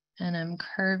and I'm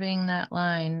curving that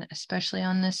line, especially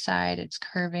on this side. It's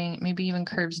curving, maybe even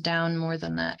curves down more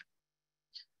than that.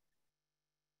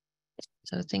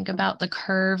 So think about the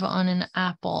curve on an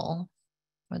apple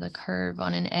or the curve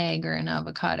on an egg or an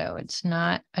avocado. It's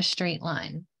not a straight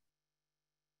line.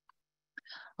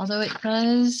 Although it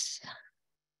does,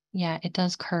 yeah, it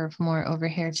does curve more over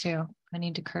here too. I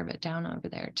need to curve it down over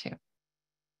there too.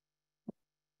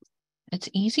 It's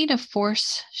easy to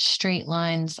force straight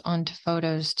lines onto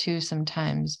photos too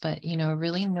sometimes, but you know,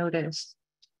 really notice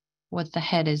what the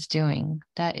head is doing.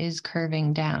 That is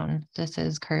curving down. This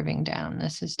is curving down.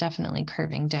 This is definitely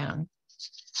curving down.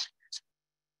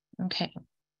 Okay.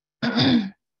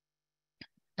 And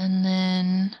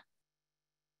then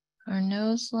our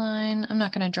nose line, I'm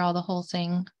not going to draw the whole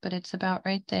thing, but it's about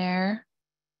right there.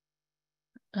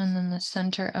 And then the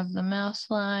center of the mouth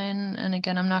line. And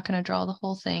again, I'm not going to draw the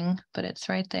whole thing, but it's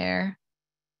right there.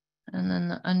 And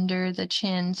then under the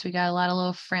chins, we got a lot of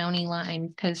little frowny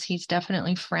lines because he's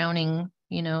definitely frowning.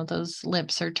 You know, those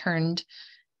lips are turned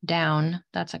down.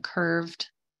 That's a curved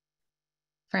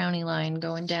frowny line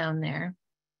going down there.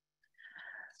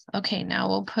 Okay, now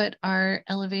we'll put our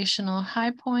elevational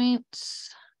high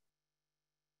points.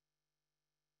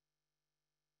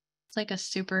 It's like a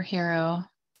superhero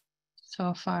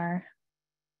so far.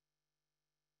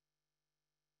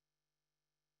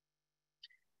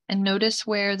 And notice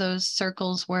where those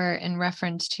circles were in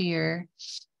reference to your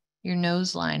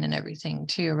nose line and everything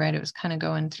too, right? It was kind of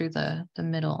going through the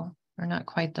middle, or not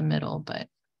quite the middle, but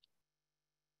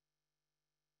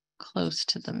close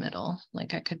to the middle.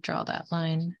 Like I could draw that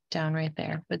line down right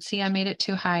there. But see, I made it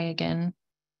too high again.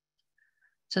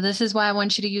 So this is why I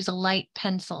want you to use a light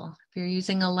pencil. If you're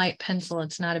using a light pencil,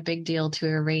 it's not a big deal to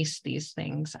erase these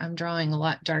things. I'm drawing a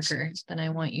lot darker than I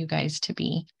want you guys to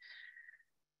be.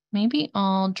 Maybe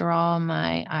I'll draw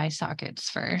my eye sockets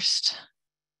first,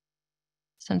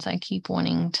 since I keep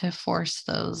wanting to force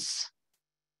those.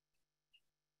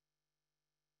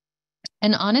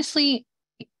 And honestly,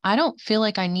 I don't feel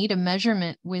like I need a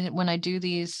measurement when I do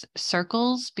these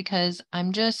circles, because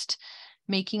I'm just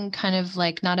making kind of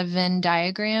like not a Venn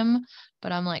diagram,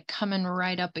 but I'm like coming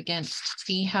right up against,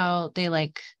 see how they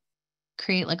like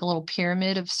create like a little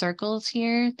pyramid of circles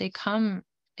here. They come,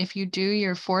 if you do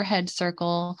your forehead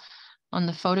circle on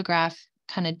the photograph,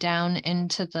 kind of down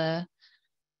into the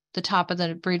top of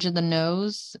the bridge of the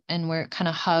nose, and where it kind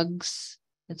of hugs,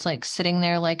 it's like sitting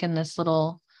there like in this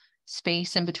little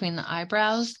space in between the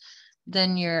eyebrows,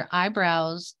 then your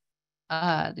eyebrows,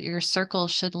 your circle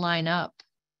should line up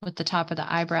with the top of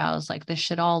the eyebrows. Like this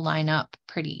should all line up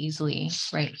pretty easily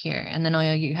right here. And then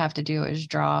all you have to do is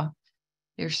draw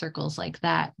your circles like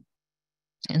that.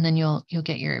 And then you'll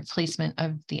get your placement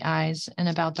of the eyes in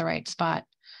about the right spot.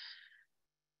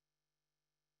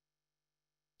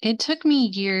 It took me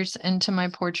years into my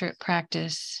portrait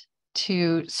practice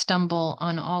to stumble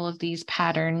on all of these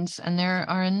patterns. And there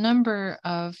are a number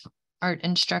of art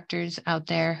instructors out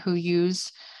there who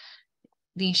use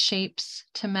these shapes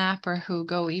to map, or who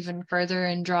go even further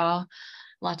and draw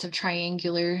lots of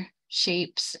triangular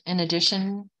shapes in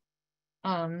addition,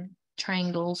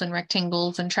 triangles and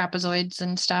rectangles and trapezoids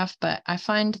and stuff. But I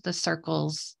find the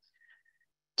circles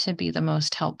to be the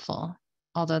most helpful.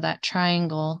 Although that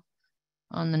triangle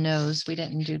on the nose, we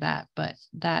didn't do that, but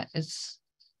that is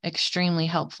extremely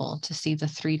helpful to see the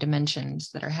 3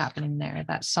 dimensions that are happening there,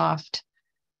 that soft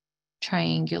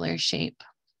triangular shape.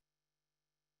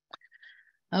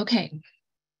 Okay,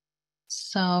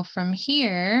 so from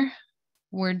here,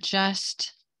 we're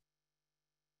just,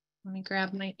 let me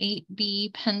grab my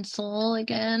 8B pencil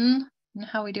again. And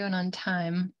how are we doing on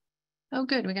time? Oh,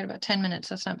 good, we got about 10 minutes,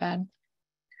 that's not bad.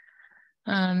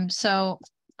 So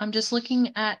I'm just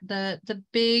looking at the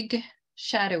big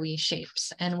shadowy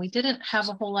shapes, and we didn't have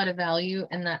a whole lot of value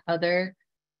in that other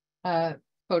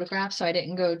photograph, so I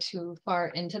didn't go too far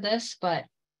into this, but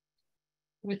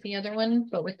with the other one,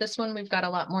 but with this one, we've got a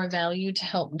lot more value to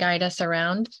help guide us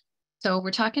around. So we're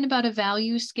talking about a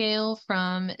value scale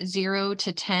from 0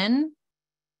 to 10,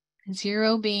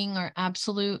 0 being our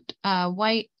absolute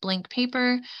white blank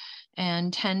paper,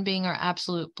 and 10 being our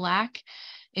absolute black.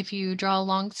 If you draw a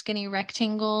long skinny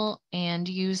rectangle and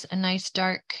use a nice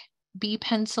dark B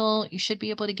pencil, you should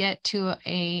be able to get to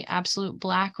a absolute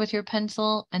black with your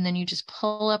pencil, and then you just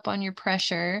pull up on your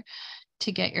pressure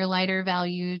to get your lighter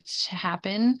value to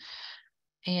happen.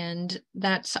 And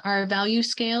that's our value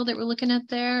scale that we're looking at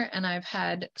there. And I've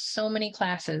had so many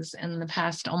classes in the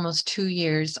past almost 2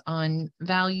 years on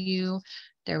value.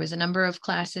 There was a number of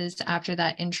classes after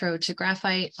that intro to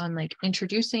graphite on like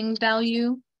introducing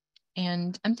value.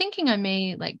 And I'm thinking I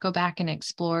may like go back and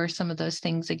explore some of those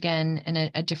things again in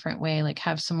a different way, like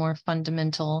have some more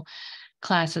fundamental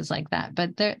classes like that.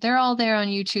 But they're all there on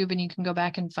YouTube, and you can go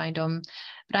back and find them.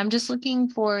 But I'm just looking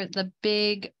for the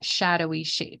big shadowy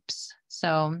shapes.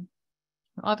 So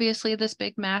obviously this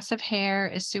big massive hair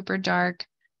is super dark.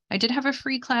 I did have a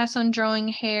free class on drawing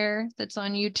hair that's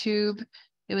on YouTube.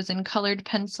 It was in colored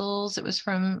pencils. It was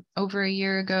from over a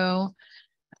year ago.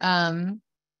 And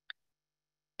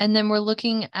then we're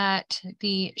looking at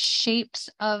the shapes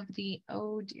of the,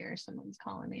 oh dear, someone's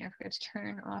calling me. I forgot to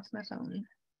turn off my phone.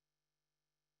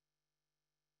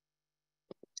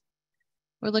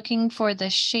 We're looking for the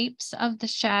shapes of the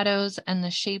shadows and the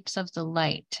shapes of the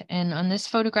light. And on this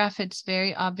photograph, it's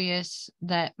very obvious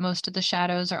that most of the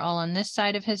shadows are all on this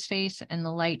side of his face and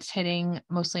the light's hitting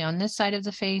mostly on this side of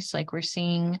the face. Like we're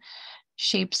seeing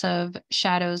shapes of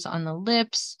shadows on the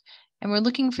lips, and we're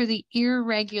looking for the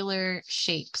irregular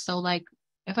shape. So like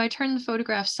if I turn the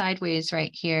photograph sideways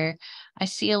right here, I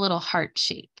see a little heart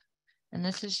shape. And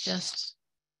this is just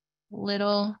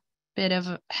little bit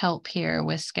of help here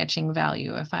with sketching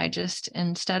value. If I just,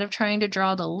 instead of trying to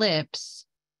draw the lips,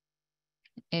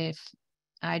 if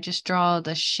I just draw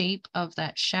the shape of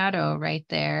that shadow right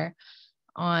there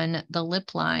on the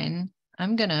lip line,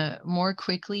 I'm gonna more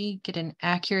quickly get an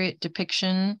accurate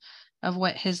depiction of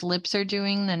what his lips are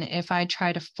doing than if I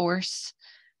try to force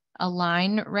a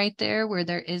line right there where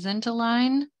there isn't a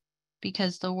line,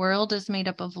 because the world is made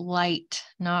up of light,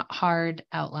 not hard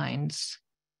outlines.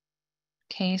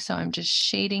 Okay, so I'm just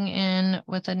shading in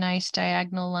with a nice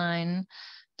diagonal line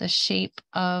the shape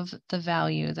of the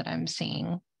value that I'm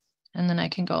seeing. And then I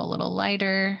can go a little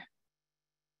lighter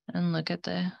and look at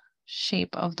the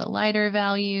shape of the lighter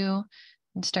value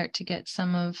and start to get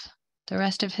some of the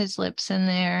rest of his lips in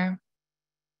there.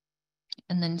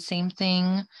 And then same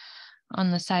thing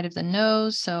on the side of the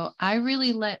nose. So I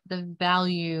really let the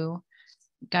value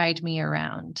guide me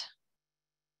around.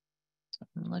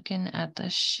 I'm looking at the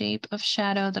shape of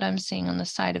shadow that I'm seeing on the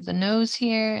side of the nose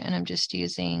here, and I'm just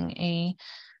using a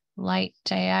light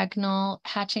diagonal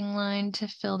hatching line to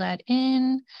fill that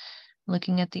in,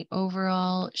 looking at the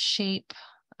overall shape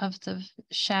of the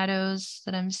shadows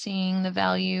that I'm seeing, the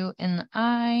value in the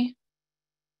eye.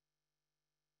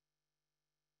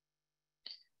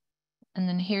 And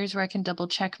then here's where I can double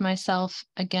check myself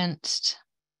against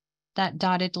that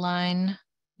dotted line,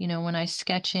 you know, when I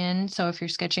sketch in. So if you're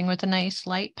sketching with a nice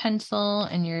light pencil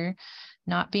and you're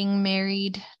not being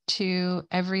married to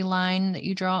every line that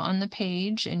you draw on the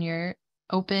page and you're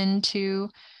open to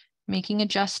making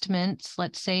adjustments,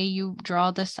 let's say you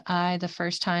draw this eye the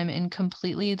first time in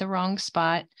completely the wrong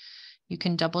spot, you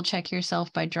can double check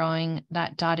yourself by drawing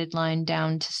that dotted line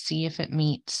down to see if it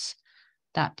meets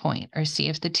that point or see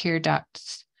if the tear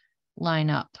ducts line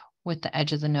up with the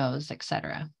edge of the nose,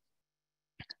 etc.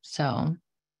 So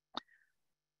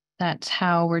that's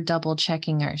how we're double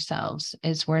checking ourselves,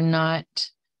 is we're not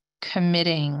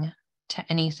committing to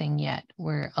anything yet.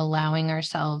 We're allowing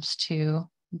ourselves to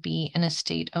be in a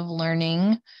state of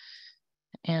learning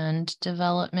and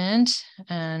development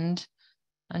and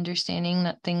understanding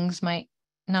that things might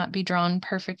not be drawn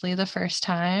perfectly the first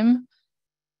time.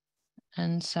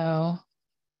 And so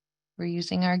we're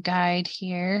using our guide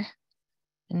here.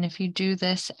 And if you do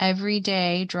this every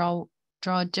day, draw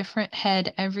a different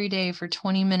head every day for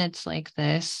 20 minutes like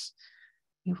this,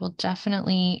 you will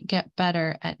definitely get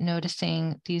better at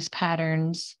noticing these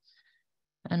patterns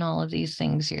and all of these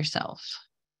things yourself.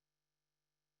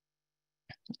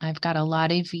 I've got a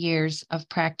lot of years of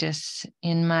practice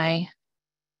in my,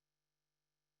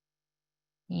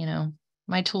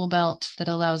 my tool belt that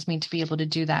allows me to be able to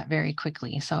do that very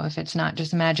quickly. So if it's not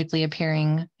just magically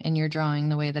appearing in your drawing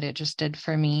the way that it just did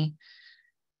for me,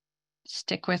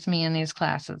 stick with me in these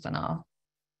classes and I'll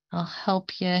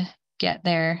help you get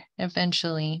there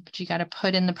eventually, but you got to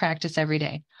put in the practice every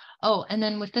day. Oh, and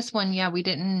then with this one, yeah, we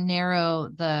didn't narrow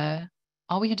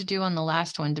all we had to do on the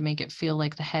last one to make it feel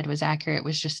like the head was accurate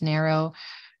was just narrow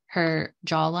her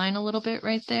jawline a little bit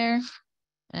right there.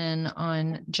 And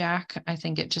on Jack, I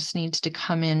think it just needs to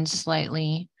come in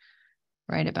slightly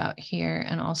right about here.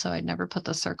 And also I'd never put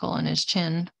the circle on his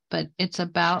chin, but it's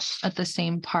about at the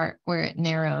same part where it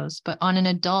narrows. But on an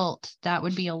adult, that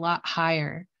would be a lot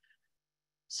higher.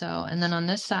 So, and then on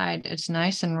this side, it's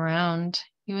nice and round.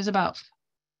 He was about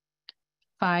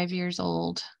 5 years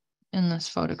old in this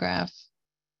photograph.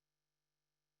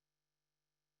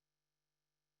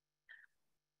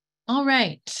 All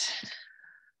right.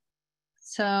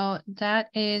 So that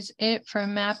is it for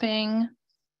mapping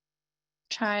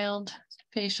child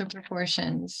facial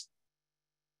proportions.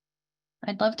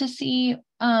 I'd love to see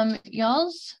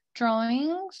y'all's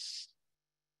drawings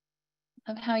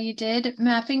of how you did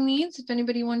mapping these. If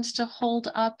anybody wants to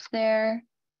hold up their,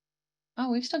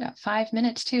 oh, we've still got 5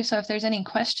 minutes too. So if there's any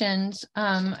questions,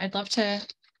 I'd love to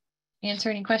answer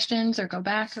any questions or go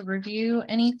back or review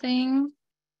anything.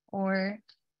 Or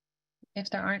if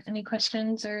there aren't any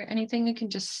questions or anything, you can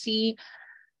just see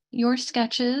your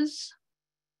sketches.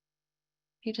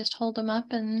 You just hold them up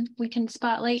and we can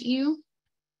spotlight you.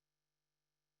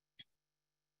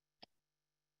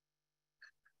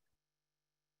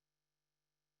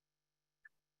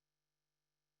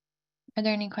 Are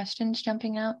there any questions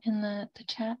jumping out in the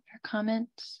chat or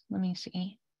comments? Let me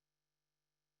see.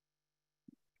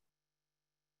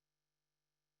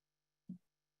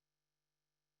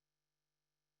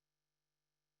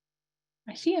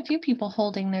 I see a few people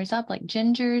holding theirs up, like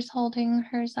Ginger's holding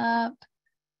hers up.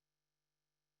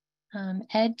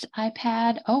 Ed's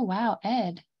iPad. Oh, wow,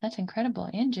 Ed. That's incredible.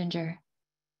 And Ginger.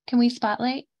 Can we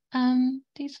spotlight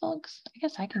these folks? I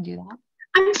guess I can do that.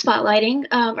 I'm spotlighting.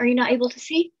 Are you not able to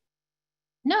see?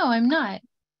 No, I'm not.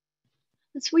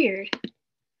 That's weird.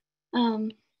 Here,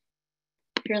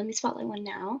 let me spotlight one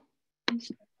now. I'm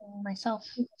myself.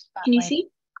 Spotlight. Can you see?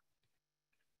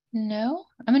 No,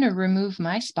 I'm going to remove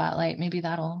my spotlight. Maybe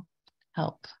that'll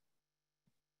help.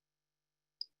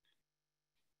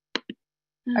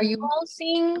 Are you all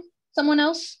seeing someone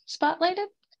else spotlighted?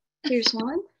 Here's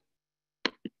one.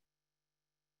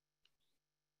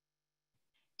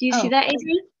 Do you see that,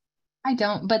 Adrian? I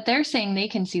don't, but they're saying they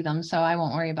can see them, so I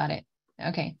won't worry about it.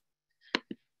 Okay.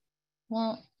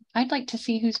 Well, I'd like to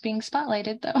see who's being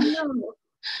spotlighted, though. No.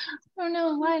 I don't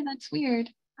know why. That's weird.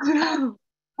 Oh, no.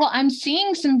 Well, I'm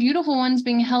seeing some beautiful ones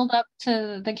being held up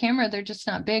to the camera. They're just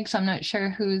not big, so I'm not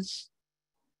sure who's.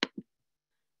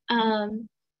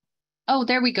 Oh,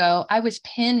 there we go. I was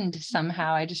pinned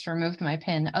somehow. I just removed my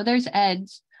pin. Oh, there's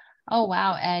Ed's. Oh,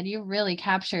 wow, Ed, you really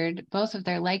captured both of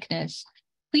their likeness.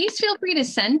 Please feel free to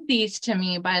send these to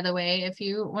me, by the way, if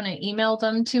you want to email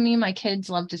them to me. My kids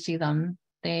love to see them.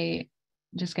 They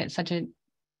just get such a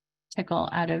tickle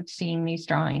out of seeing these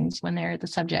drawings when they're the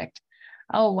subject.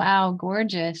 Oh, wow,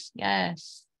 gorgeous.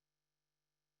 Yes.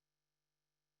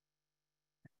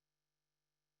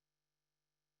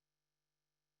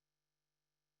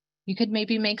 You could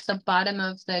maybe make the bottom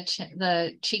of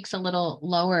the cheeks a little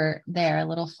lower there, a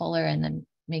little fuller, and then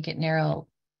make it narrow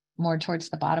more towards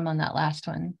the bottom on that last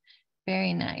one.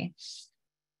 Very nice.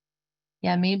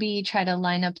 Yeah, maybe try to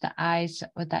line up the eyes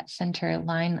with that center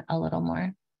line a little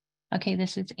more. Okay,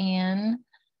 this is Anne.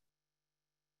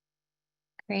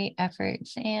 Great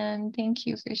efforts, Anne. Thank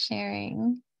you for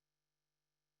sharing.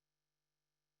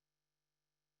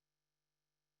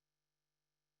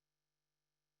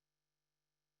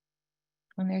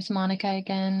 And there's Monica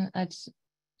again. That's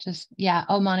just, yeah.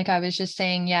 Oh, Monica, I was just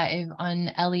saying, yeah, if on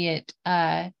Elliot,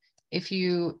 if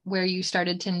you, where you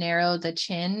started to narrow the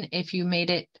chin, if you made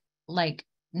it like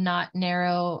not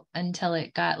narrow until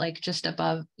it got like just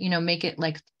above, you know, make it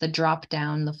like the drop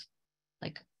down, the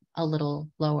like a little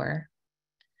lower,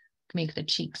 make the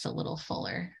cheeks a little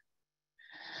fuller.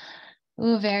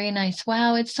 Oh, very nice.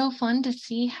 Wow, it's so fun to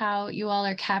see how you all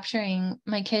are capturing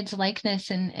my kids'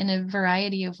 likeness in a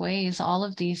variety of ways. All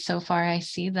of these so far, I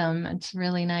see them. It's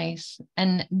really nice.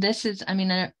 And this is, I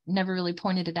mean, I never really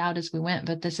pointed it out as we went,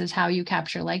 but this is how you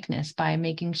capture likeness, by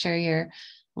making sure you're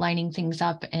lining things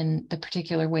up in the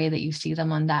particular way that you see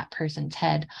them on that person's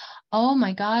head. Oh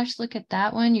my gosh, look at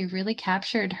that one. You really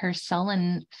captured her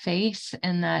sullen face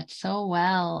in that so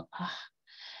well. Oh,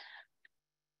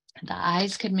 the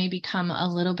eyes could maybe come a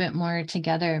little bit more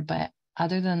together, but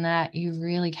other than that, you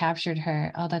really captured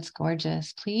her. Oh, that's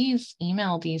gorgeous. Please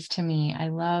email these to me. I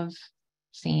love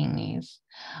seeing these.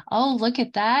 Oh, look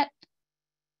at that.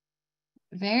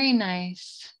 Very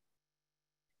nice.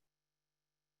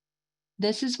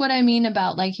 This is what I mean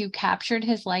about like you captured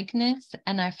his likeness.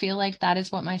 And I feel like that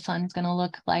is what my son's going to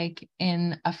look like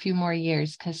in a few more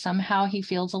years, because somehow he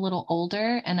feels a little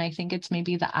older. And I think it's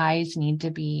maybe the eyes need to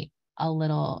be a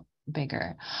little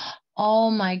bigger.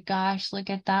 Oh my gosh, look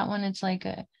at that one. It's like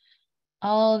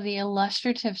the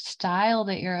illustrative style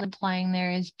that you're applying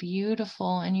there is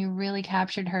beautiful, and you really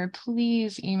captured her.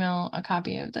 Please email a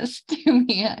copy of this to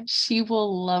me. She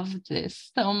will love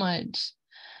this so much.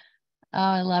 Oh,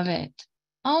 I love it.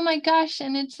 Oh my gosh,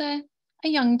 and it's a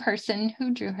young person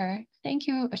who drew her. Thank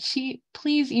you.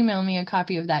 Please email me a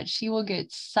copy of that. She will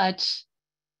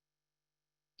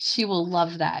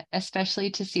love that, especially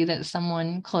to see that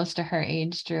someone close to her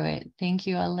age drew it. Thank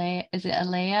you, Alea. Is it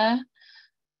Alea?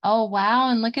 Oh, wow.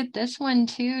 And look at this one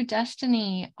too,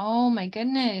 Destiny. Oh my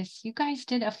goodness. You guys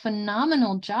did a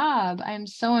phenomenal job. I'm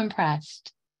so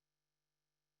impressed.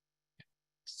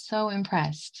 So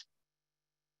impressed.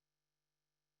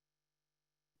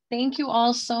 Thank you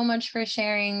all so much for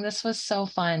sharing. This was so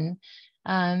fun.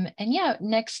 And yeah,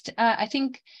 next, I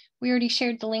think we already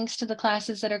shared the links to the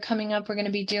classes that are coming up. We're going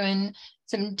to be doing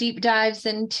some deep dives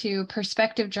into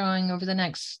perspective drawing over the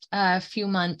next few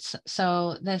months.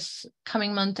 So this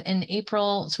coming month in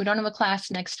April, so we don't have a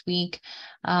class next week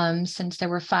since there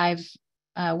were 5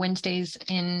 Wednesdays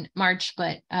in March,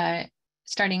 but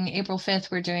starting April 5th,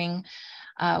 we're doing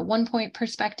 1-point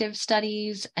perspective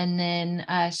studies, and then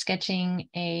sketching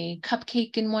a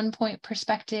cupcake in 1-point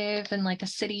perspective and like a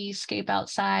cityscape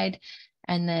outside.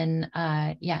 And then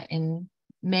yeah, in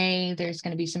May, there's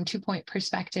going to be some 2-point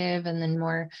perspective and then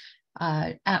more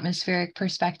atmospheric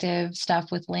perspective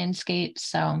stuff with landscapes.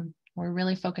 So we're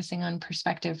really focusing on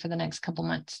perspective for the next couple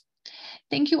months.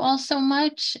 Thank you all so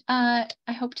much. I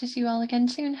hope to see you all again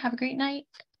soon. Have a great night.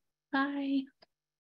 Bye.